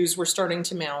issues were starting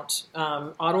to mount.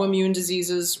 Autoimmune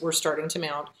diseases were starting to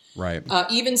mount. Right.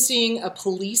 Even seeing a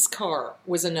police car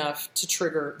was enough to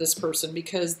trigger this person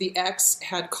because the ex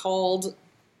had called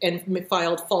and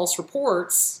filed false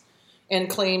reports and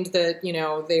claimed that,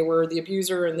 they were the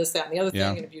abuser and this, that, and the other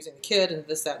thing, and abusing the kid and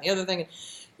this, that, and the other thing.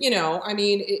 I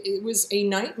mean, it was a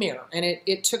nightmare, and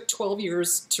it took 12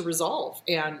 years to resolve,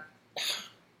 and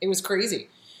it was crazy.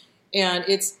 And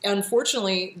it's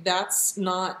unfortunately, that's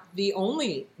not the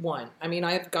only one. I mean,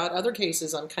 I've got other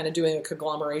cases. I'm kind of doing a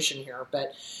conglomeration here,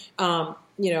 but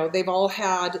they've all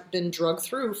been drugged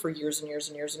through for years and years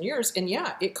and years and years. And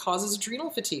yeah, it causes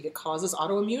adrenal fatigue. It causes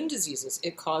autoimmune diseases.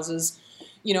 It causes,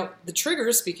 the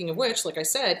triggers. Speaking of which, like I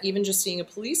said, even just seeing a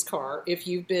police car, if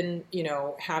you've been,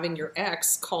 having your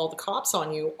ex call the cops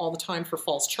on you all the time for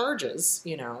false charges,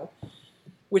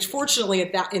 which fortunately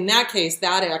in that case,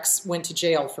 that ex went to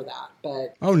jail for that.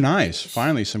 But oh, nice!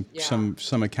 Finally,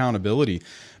 some accountability.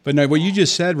 But no, what you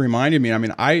just said reminded me. I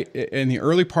mean, in the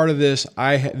early part of this,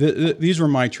 these were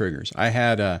my triggers. I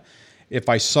had if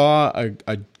I saw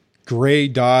a gray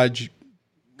Dodge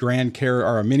Grand Caravan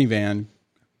or a minivan,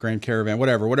 Grand Caravan,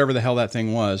 whatever the hell that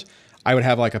thing was, I would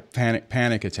have like a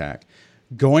panic attack.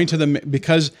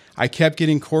 Because I kept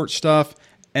getting court stuff.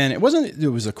 And it was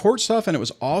the court stuff, and it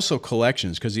was also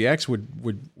collections, because the ex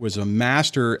was a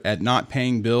master at not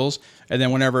paying bills. And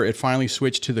then whenever it finally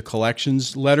switched to the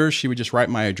collections letters, she would just write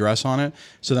my address on it.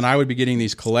 So then I would be getting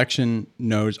these collection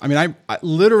notes. I mean, I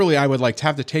literally would like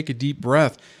have to take a deep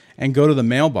breath and go to the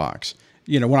mailbox.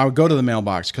 When I would go to the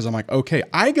mailbox, because I'm like, okay,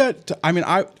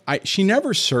 she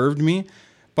never served me,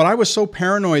 but I was so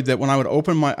paranoid that when I would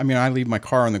I leave my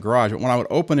car in the garage, but when I would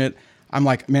open it, I'm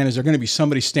like, man, is there going to be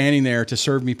somebody standing there to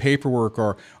serve me paperwork,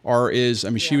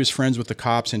 she was friends with the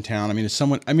cops in town. I mean,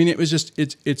 it was just,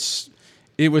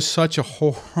 it was such a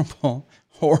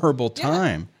horrible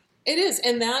time. It is.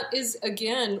 And that is,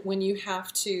 again, when you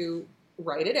have to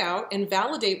write it out and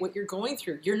validate what you're going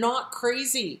through. You're not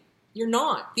crazy. You're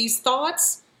not. These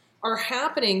thoughts are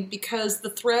happening because the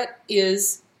threat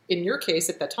is, in your case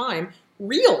at that time,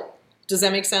 real. Does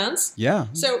that make sense? Yeah.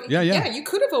 So yeah, you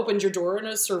could have opened your door and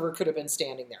a server could have been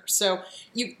standing there. So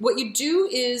what you do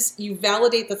is you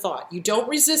validate the thought. You don't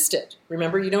resist it.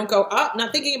 Remember, you don't go, I'm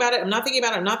not thinking about it. I'm not thinking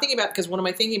about it. I'm not thinking about it, because what am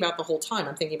I thinking about the whole time?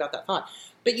 I'm thinking about that thought.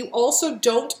 But you also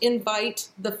don't invite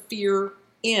the fear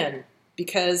in,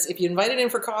 because if you invite it in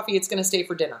for coffee, it's going to stay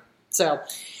for dinner. So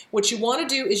what you want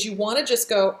to do is you want to just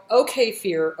go, okay,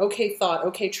 fear, okay, thought,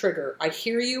 okay, trigger. I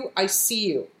hear you. I see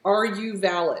you. Are you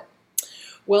valid?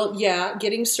 Well, yeah,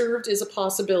 getting served is a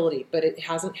possibility, but it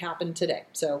hasn't happened today.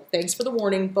 So thanks for the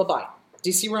warning. Bye-bye. Do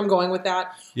you see where I'm going with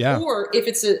that? Yeah. Or if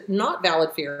it's a not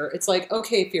valid fear, it's like,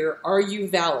 okay, fear, are you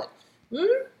valid?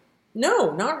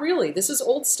 No, not really. This is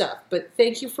old stuff, but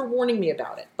thank you for warning me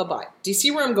about it. Bye-bye. Do you see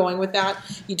where I'm going with that?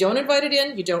 You don't invite it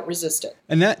in, you don't resist it.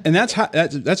 And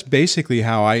that's basically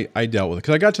how I dealt with it.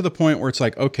 Because I got to the point where it's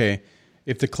like, okay,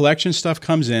 if the collection stuff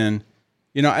comes in,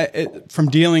 from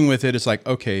dealing with it, it's like,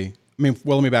 okay. Let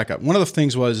me back up. One of the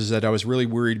things is that I was really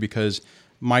worried because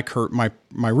my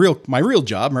real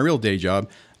job, my real day job,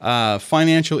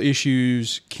 financial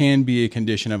issues can be a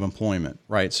condition of employment,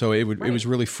 right? So it was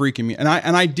really freaking me, and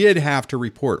I did have to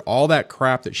report all that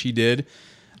crap that she did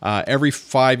every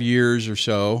 5 years or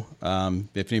so.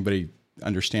 If anybody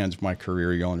understands my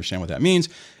career, you'll understand what that means.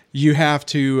 You have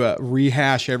to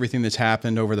rehash everything that's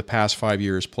happened over the past 5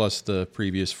 years plus the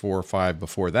previous 4 or 5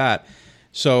 before that.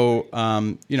 So,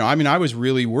 I was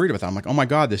really worried about that. I'm like, oh my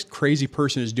God, this crazy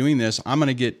person is doing this. I'm going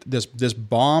to get this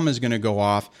bomb is going to go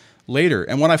off later.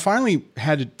 And what I finally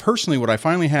had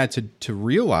to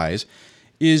realize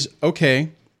is,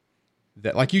 okay,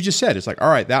 that like you just said, it's like, all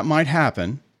right, that might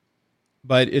happen,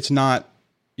 but it's not,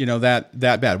 that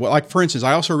bad. Well, like for instance,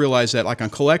 I also realized that like on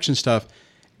collection stuff,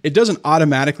 it doesn't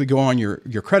automatically go on your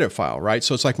credit file, right?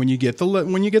 So it's like when you get the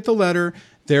letter,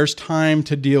 there's time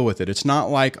to deal with it. It's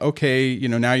not like, okay,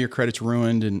 now your credit's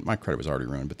ruined, and my credit was already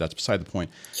ruined, but that's beside the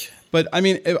point. But I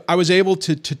mean, I was able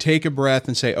to take a breath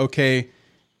and say, okay,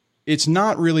 it's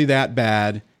not really that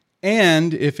bad.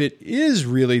 And if it is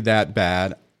really that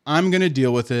bad, I'm going to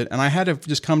deal with it. And I had to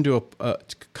just come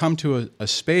to a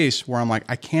space where I'm like,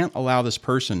 I can't allow this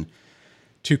person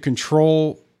to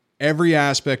control every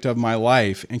aspect of my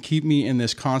life and keep me in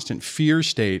this constant fear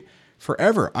state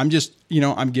forever. I'm just,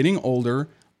 I'm getting older.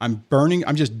 I'm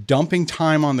just dumping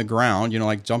time on the ground,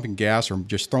 like dumping gas or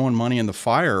just throwing money in the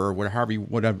fire or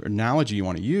whatever analogy you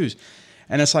want to use.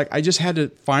 And it's like, I just had to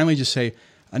finally just say,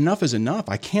 enough is enough.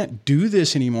 I can't do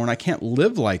this anymore and I can't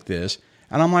live like this.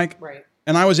 And I'm like, right.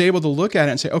 And I was able to look at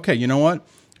it and say, okay, you know what?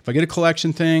 If I get a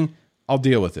collection thing, I'll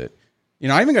deal with it.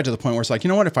 I even got to the point where it's like, you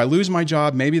know what? If I lose my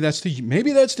job, maybe that's the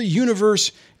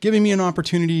universe giving me an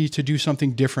opportunity to do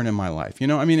something different in my life.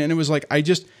 And it was like,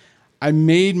 I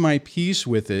made my peace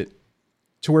with it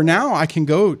to where now I can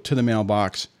go to the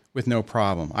mailbox with no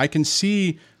problem. I can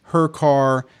see her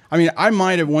car. I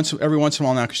might have every once in a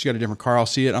while now, because she's got a different car, I'll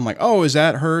see it. I'm like, oh, is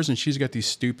that hers? And she's got these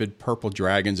stupid purple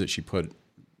dragons that she put,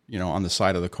 on the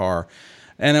side of the car.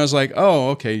 And I was like,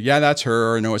 oh, okay, yeah, that's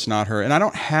her, or no, it's not her. And I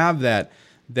don't have that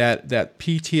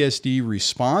PTSD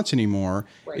response anymore.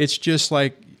 Right. It's just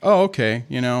like, oh, okay,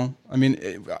 if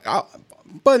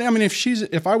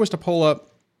I was to pull up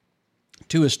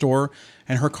to a store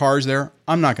and her car's there,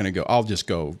 I'm not going to go. I'll just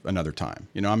go another time.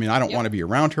 I don't want to be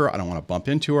around her. I don't want to bump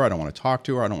into her. I don't want to talk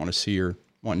to her. I don't want to see her.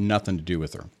 I want nothing to do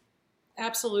with her.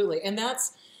 Absolutely. And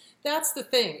that's the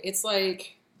thing. It's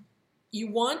like, you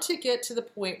want to get to the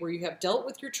point where you have dealt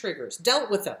with your triggers,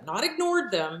 dealt with them, not ignored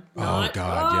them,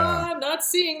 I'm not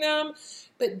seeing them,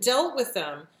 but dealt with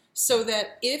them so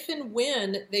that if and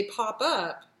when they pop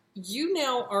up, you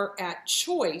now are at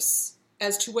choice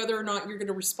as to whether or not you're going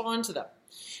to respond to them.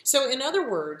 So in other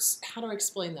words, how do I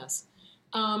explain this?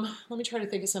 Let me try to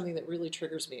think of something that really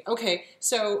triggers me. Okay,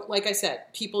 so like I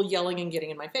said, people yelling and getting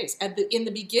in my face. In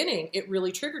the beginning, it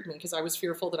really triggered me because I was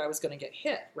fearful that I was going to get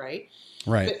hit, right?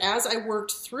 Right. But as I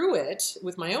worked through it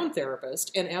with my own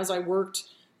therapist, and as I worked,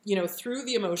 through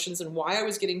the emotions and why I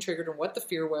was getting triggered and what the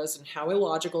fear was and how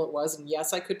illogical it was, and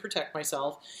yes, I could protect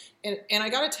myself. And I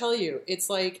got to tell you, it's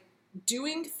like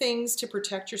doing things to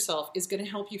protect yourself is going to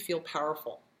help you feel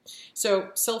powerful. So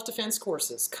self-defense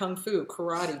courses, kung fu,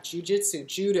 karate, jiu-jitsu,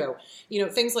 judo,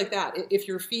 things like that. If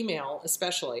you're female,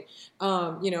 especially,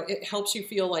 it helps you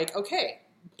feel like, okay,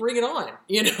 bring it on,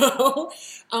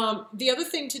 The other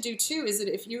thing to do too is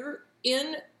that if you're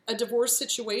in a divorce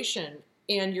situation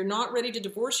and you're not ready to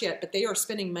divorce yet, but they are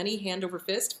spending money hand over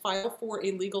fist, file for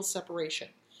a legal separation.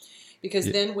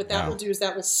 Because then what that will do is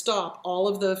that will stop all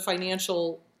of the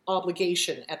financial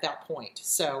obligation at that point.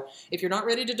 So if you're not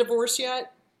ready to divorce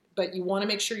yet, but you want to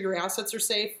make sure your assets are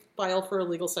safe, file for a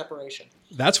legal separation.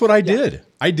 That's what I did.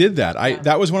 I did that.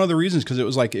 That was one of the reasons, because it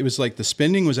was like the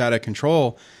spending was out of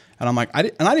control, and I'm like, I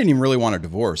didn't even really want a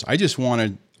divorce. I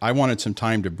wanted some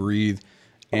time to breathe,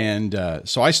 and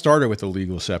so I started with a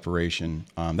legal separation.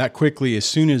 That quickly, as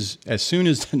soon as the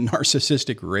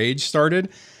narcissistic rage started,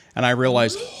 and I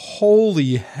realized,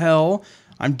 holy hell,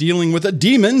 I'm dealing with a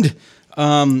demon.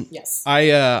 Yes.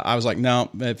 I was like, no,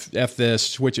 F this,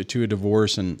 switch it to a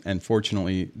divorce. And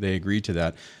fortunately they agreed to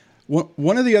that.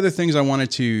 One of the other things I wanted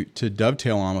to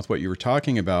dovetail on with what you were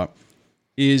talking about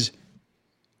is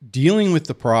dealing with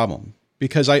the problem,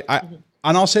 because and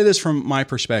I'll say this from my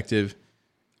perspective,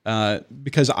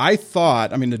 because I thought,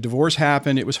 the divorce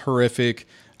happened. It was horrific.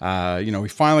 I got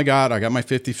my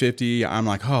 50-50. I'm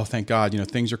like, oh, thank God,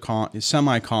 things are calm,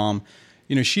 semi-calm.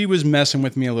 She was messing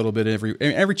with me a little bit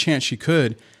every chance she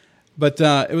could, but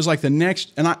it was like the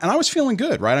next, and I was feeling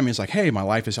good, right? It's like, hey,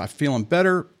 I'm feeling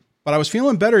better, but I was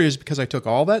feeling better is because I took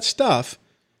all that stuff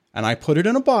and I put it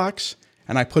in a box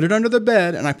and I put it under the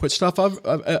bed and I put stuff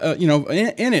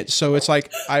in it. So it's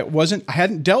like I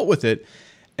hadn't dealt with it,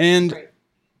 and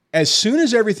as soon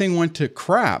as everything went to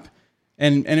crap,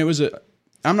 and it was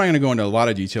I'm not going to go into a lot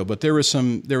of detail, but there was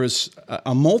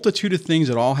a multitude of things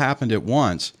that all happened at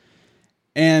once.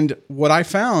 And what I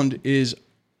found is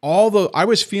I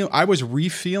was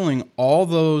refeeling all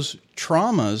those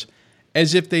traumas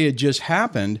as if they had just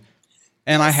happened,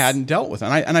 and I hadn't dealt with it.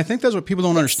 And I think that's what people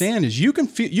don't understand is you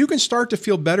can start to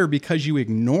feel better because you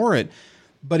ignore it.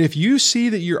 But if you see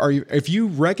that if you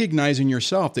recognize in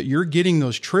yourself that you're getting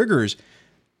those triggers,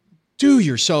 do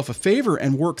yourself a favor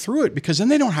and work through it, because then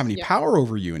they don't have any power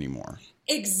over you anymore.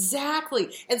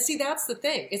 Exactly. And see, that's the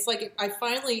thing. It's like I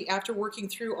finally, after working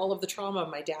through all of the trauma of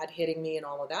my dad hitting me and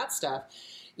all of that stuff,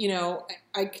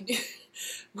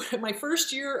 my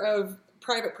first year of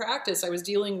private practice, I was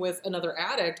dealing with another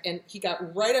addict, and he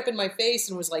got right up in my face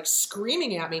and was like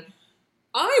screaming at me.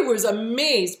 I was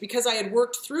amazed because I had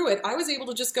worked through it. I was able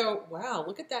to just go, wow,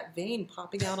 look at that vein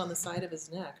popping out on the side of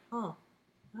his neck. Huh.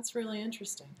 That's really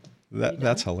interesting.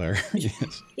 That's hilarious.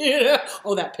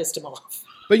 Oh, that pissed him off.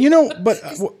 But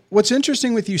what's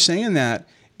interesting with you saying that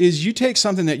is you take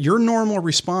something that your normal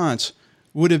response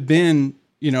would have been,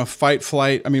 fight,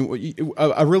 flight. I mean,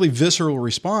 a really visceral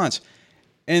response.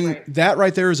 And that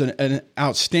right there is an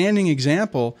outstanding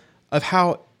example of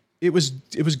how it was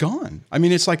gone. I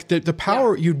mean, it's like the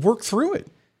power, you'd work through it.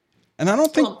 And I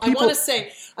don't think people...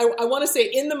 I want to say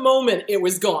in the moment it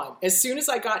was gone. As soon as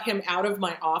I got him out of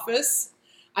my office,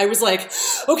 I was like,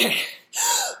 okay,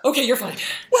 you're fine.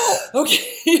 Well, okay.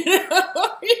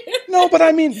 No, but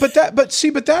I mean, but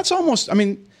that's almost, I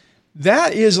mean,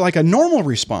 that is like a normal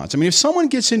response. I mean, if someone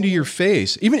gets into your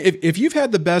face, even if you've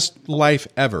had the best life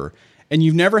ever and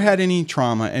you've never had any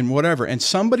trauma and whatever, and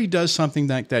somebody does something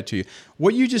like that to you,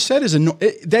 what you just said is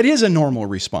that is a normal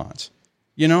response.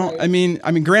 Right. I mean,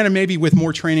 granted, maybe with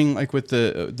more training, like with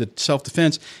the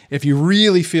self-defense, if you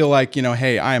really feel like,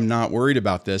 hey, I am not worried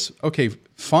about this. Okay,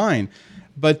 fine.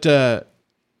 But,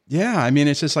 yeah, I mean,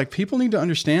 it's just like people need to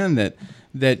understand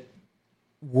that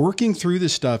working through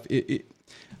this stuff,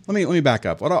 let me back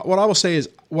up. What I will say is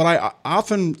what I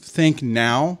often think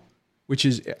now, which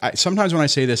is sometimes when I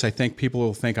say this, I think people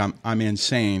will think I'm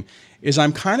insane, is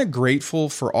I'm kind of grateful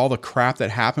for all the crap that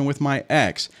happened with my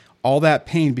ex, all that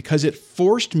pain, because it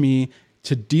forced me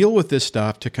to deal with this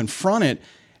stuff, to confront it.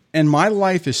 And my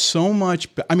life is so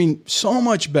much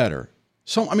better.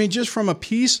 Just from a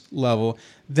peace level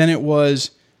than it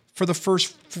was for the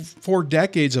first 4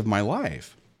 decades of my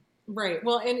life. Right.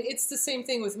 Well, and it's the same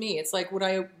thing with me. It's like, would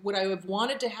I have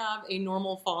wanted to have a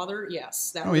normal father? Yes,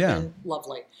 that would have been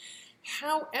lovely.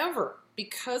 However,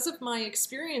 because of my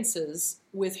experiences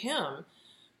with him,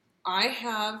 I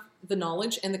have the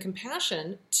knowledge and the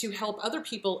compassion to help other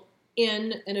people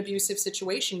in an abusive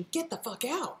situation get the fuck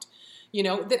out.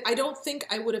 That I don't think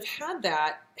I would have had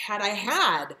that had I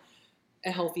had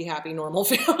a healthy, happy, normal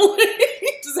family.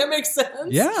 Does that make sense?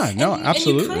 Yeah, no,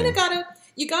 absolutely. And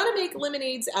you gotta make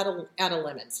lemonades out of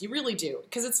lemons. You really do.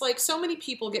 Because it's like so many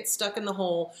people get stuck in the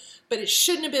hole, but it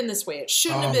shouldn't have been this way. It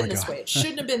shouldn't have been this way. It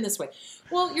shouldn't have been this way.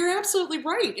 Well, you're absolutely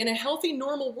right. In a healthy,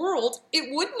 normal world,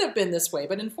 it wouldn't have been this way.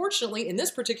 But unfortunately, in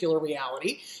this particular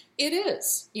reality, it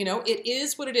is. It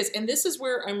is what it is. And this is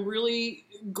where I'm really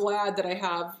glad that I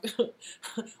have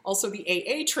also the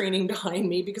AA training behind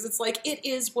me, because it's like, it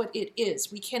is what it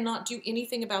is. We cannot do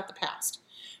anything about the past.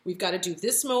 We've got to do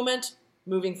this moment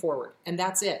moving forward. And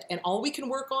that's it. And all we can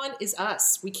work on is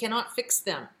us. We cannot fix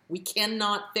them. We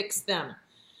cannot fix them.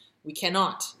 We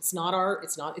cannot.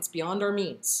 It's beyond our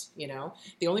means,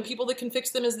 The only people that can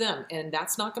fix them is them. And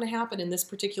that's not going to happen in this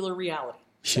particular reality.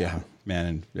 So. Yeah,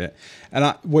 man.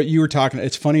 And what you were talking,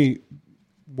 it's funny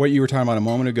what you were talking about a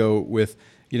moment ago with,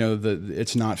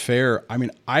 it's not fair. I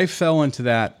mean, I fell into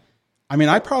that. I mean,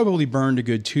 I probably burned a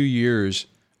good 2 years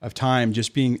of time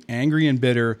just being angry and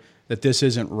bitter that this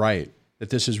isn't right,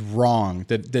 that this is wrong,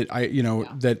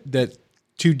 that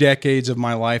 2 decades of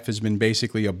my life has been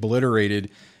basically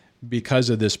obliterated because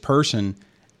of this person.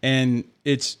 And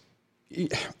it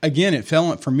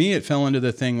fell into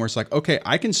the thing where it's like, okay,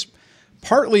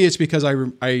 partly it's because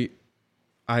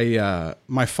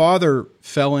my father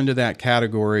fell into that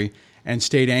category and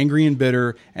stayed angry and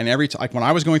bitter. And like when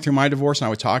I was going through my divorce and I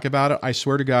would talk about it, I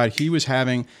swear to God, he was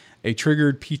having a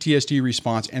triggered PTSD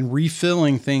response and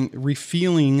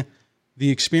refeeling the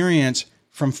experience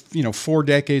from 4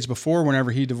 decades before,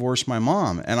 whenever he divorced my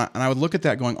mom. And I would look at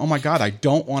that going, oh my God, I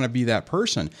don't want to be that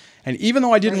person. And even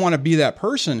though I didn't want to be that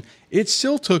person, it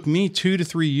still took me 2 to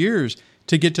 3 years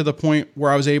to get to the point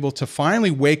where I was able to finally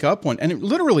wake up and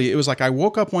it was like I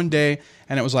woke up one day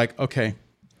and it was like, okay,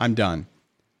 I'm done.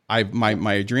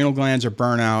 My adrenal glands are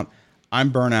burnt out. I'm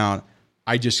burnt out.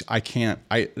 I can't,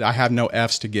 I have no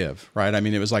F's to give. Right. I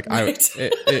mean, it was like, right.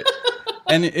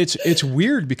 And it's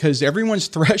weird because everyone's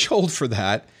threshold for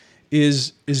that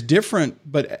is different,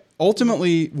 but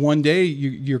ultimately one day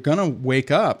you're going to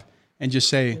wake up and just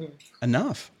say,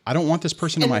 enough. I don't want this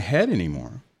person in my head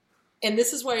anymore. And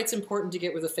this is why it's important to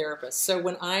get with a therapist. So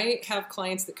when I have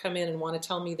clients that come in and want to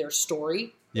tell me their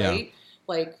story, right?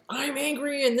 Like, I'm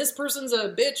angry and this person's a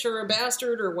bitch or a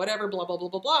bastard or whatever, blah, blah, blah,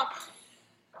 blah, blah.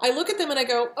 I look at them and I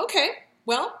go, okay,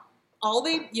 well,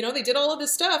 they did all of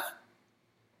this stuff.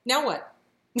 Now what?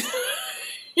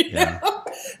 you know?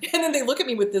 And then they look at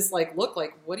me with this look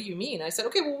like, what do you mean? I said,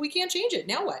 okay, well, we can't change it.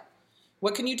 Now what?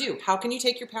 What can you do? How can you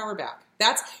take your power back?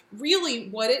 That's really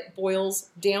what it boils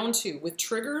down to with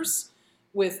triggers,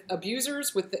 with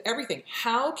abusers, with everything.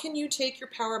 How can you take your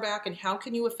power back and how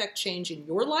can you affect change in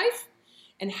your life?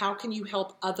 And how can you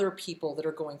help other people that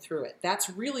are going through it? That's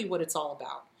really what it's all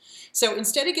about. So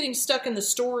instead of getting stuck in the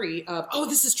story of, oh,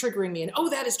 this is triggering me, and oh,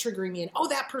 that is triggering me, and oh,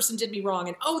 that person did me wrong,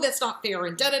 and oh, that's not fair,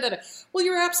 and da-da-da-da. Well,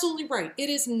 you're absolutely right. It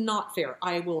is not fair.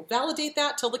 I will validate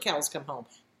that till the cows come home.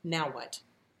 Now what?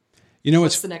 You know,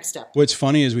 what's the next step? What's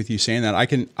funny is with you saying that, I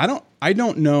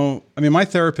don't know. I mean, my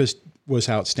therapist was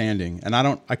outstanding, and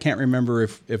I can't remember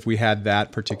if we had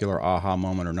that particular aha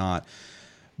moment or not.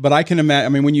 But I can imagine, I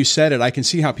mean, when you said it, I can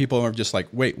see how people are just like,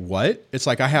 wait, what? It's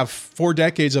like I have 4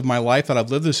 decades of my life that I've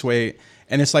lived this way.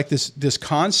 And it's like this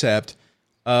concept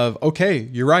of, okay,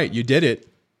 you're right, you did it.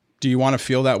 Do you want to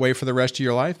feel that way for the rest of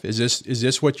your life? Is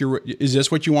this what you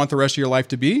want the rest of your life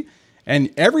to be?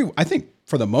 And I think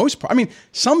for the most part, I mean,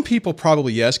 some people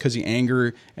probably yes, because the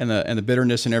anger and the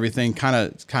bitterness and everything kind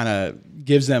of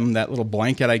gives them that little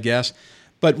blanket, I guess.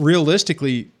 But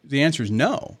realistically, the answer is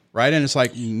no, right? And it's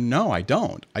like, no, I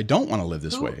don't. I don't want to live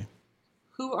this way.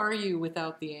 Who are you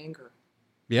without the anger?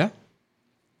 Yeah.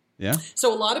 Yeah.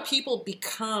 So a lot of people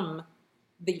become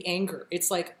the anger. It's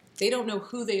like they don't know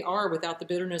who they are without the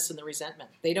bitterness and the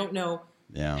resentment. They don't know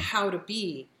how to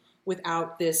be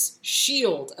without this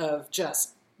shield of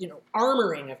just,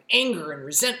 armoring of anger and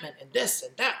resentment and this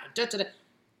and that. And da-da-da.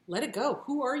 Let it go.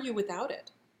 Who are you without it?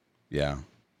 Yeah.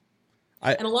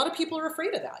 And a lot of people are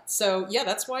afraid of that. So, yeah,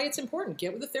 that's why it's important.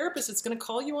 Get with a therapist. It's going to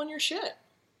call you on your shit.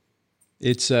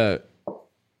 It's again,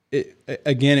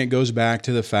 it goes back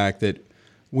to the fact that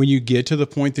when you get to the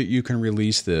point that you can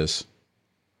release this,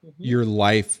 your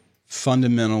life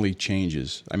fundamentally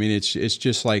changes. I mean, it's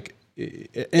just like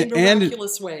in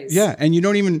miraculous ways. Yeah, and you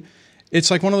don't even.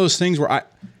 It's like one of those things where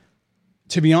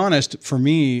to be honest, for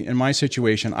me in my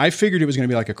situation, I figured it was going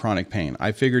to be like a chronic pain.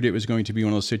 I figured it was going to be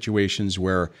one of those situations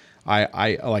where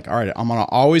I like, all right, I'm going to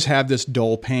always have this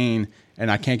dull pain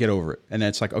and I can't get over it. And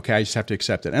it's like, okay, I just have to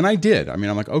accept it. And I did. I mean,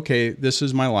 I'm like, okay, this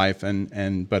is my life.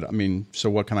 But I mean, so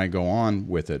what can I go on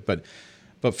with it? But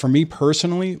for me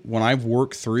personally, when I've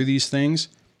worked through these things,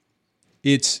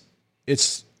 it's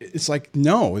like,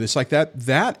 no, it's like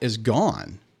that is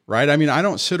gone. Right. I mean, I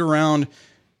don't sit around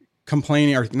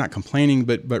complaining, or not complaining,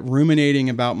 but ruminating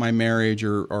about my marriage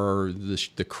or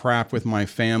the crap with my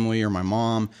family or my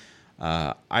mom.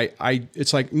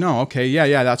 It's like, no, okay,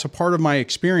 yeah, that's a part of my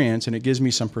experience, and it gives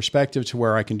me some perspective to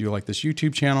where I can do like this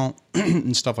YouTube channel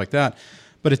and stuff like that.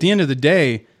 But at the end of the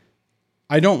day,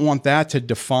 I don't want that to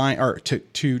define, or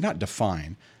to not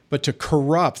define, but to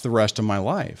corrupt the rest of my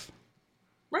life.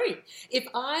 Right. If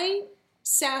I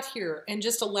sat here and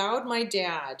just allowed my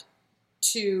dad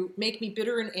to make me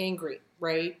bitter and angry,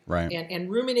 right? Right. And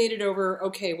ruminated over,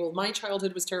 okay, well, my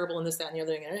childhood was terrible and this, that, and the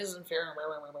other thing, and it isn't fair.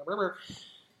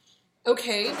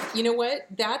 Okay, you know what?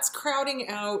 That's crowding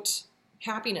out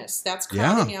happiness. That's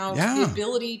crowding out the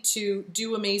ability to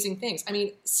do amazing things. I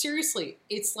mean, seriously,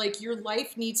 it's like your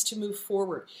life needs to move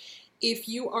forward. If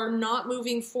you are not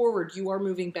moving forward, you are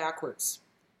moving backwards.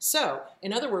 So,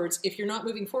 in other words, if you're not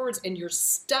moving forwards and you're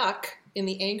stuck in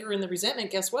the anger and the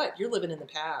resentment, guess what? You're living in the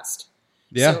past.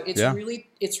 Yeah, so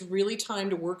it's really time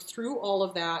to work through all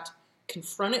of that,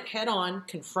 confront it head on,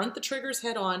 confront the triggers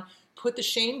head on, put the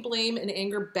shame, blame, and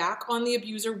anger back on the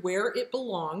abuser where it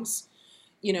belongs,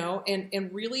 and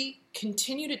really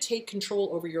continue to take control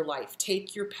over your life.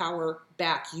 Take your power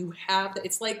back. You have,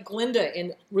 it's like Glinda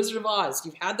in Wizard of Oz.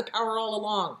 You've had the power all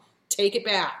along. Take it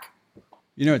back.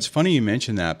 It's funny you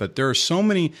mentioned that, but there are so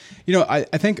many, I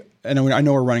think, and I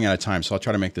know we're running out of time, so I'll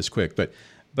try to make this quick, but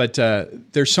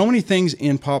there's so many things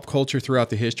in pop culture throughout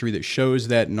the history that shows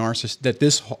that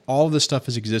all of this stuff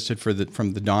has existed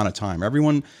from the dawn of time.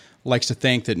 Everyone likes to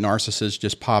think that narcissists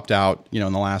just popped out, in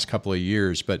the last couple of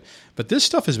years, but this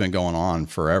stuff has been going on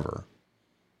forever.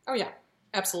 Oh yeah,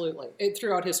 absolutely.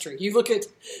 Throughout history, you look at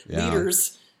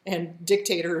leaders and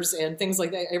dictators and things like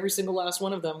that. Every single last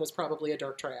one of them was probably a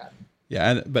dark triad.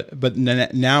 Yeah, but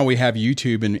now we have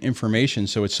YouTube and information,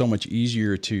 so it's so much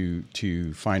easier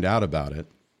to find out about it.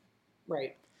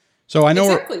 Right. So I know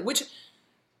exactly. I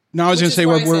was going to say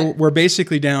we're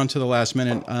basically down to the last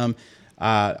minute.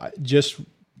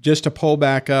 Just to pull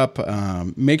back up,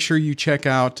 make sure you check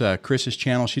out Chris's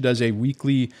channel. She does a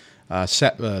weekly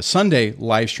Sunday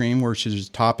live stream where she's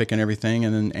topic and everything,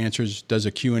 and then does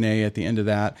a Q&A at the end of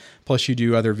that. Plus you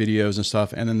do other videos and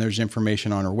stuff, and then there's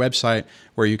information on her website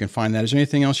where you can find that. Is there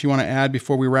anything else you want to add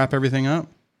before we wrap everything up?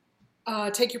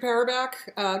 Take your power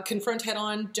back, confront head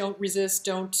on, don't resist,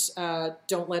 don't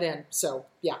let in. So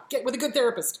yeah, get with a good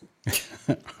therapist.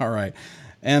 All right.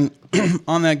 And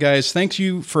on that, guys, thanks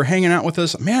you for hanging out with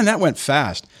us. Man, that went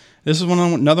fast. This is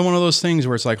another one of those things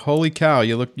where it's like, holy cow,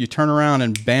 you turn around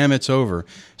and bam, it's over.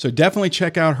 So definitely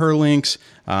check out her links.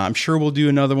 I'm sure we'll do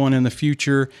another one in the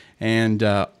future. And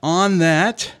on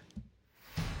that,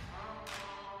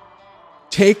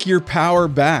 Take your power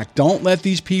back. Don't let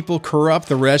these people corrupt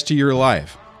the rest of your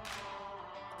life.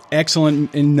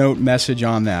 Excellent note message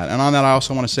on that. And on that, I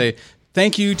also want to say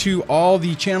thank you to all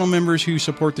the channel members who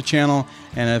support the channel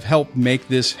and have helped make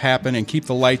this happen and keep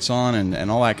the lights on and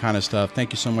all that kind of stuff.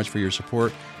 Thank you so much for your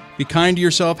support. Be kind to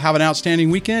yourself. Have an outstanding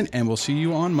weekend, and we'll see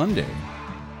you on Monday.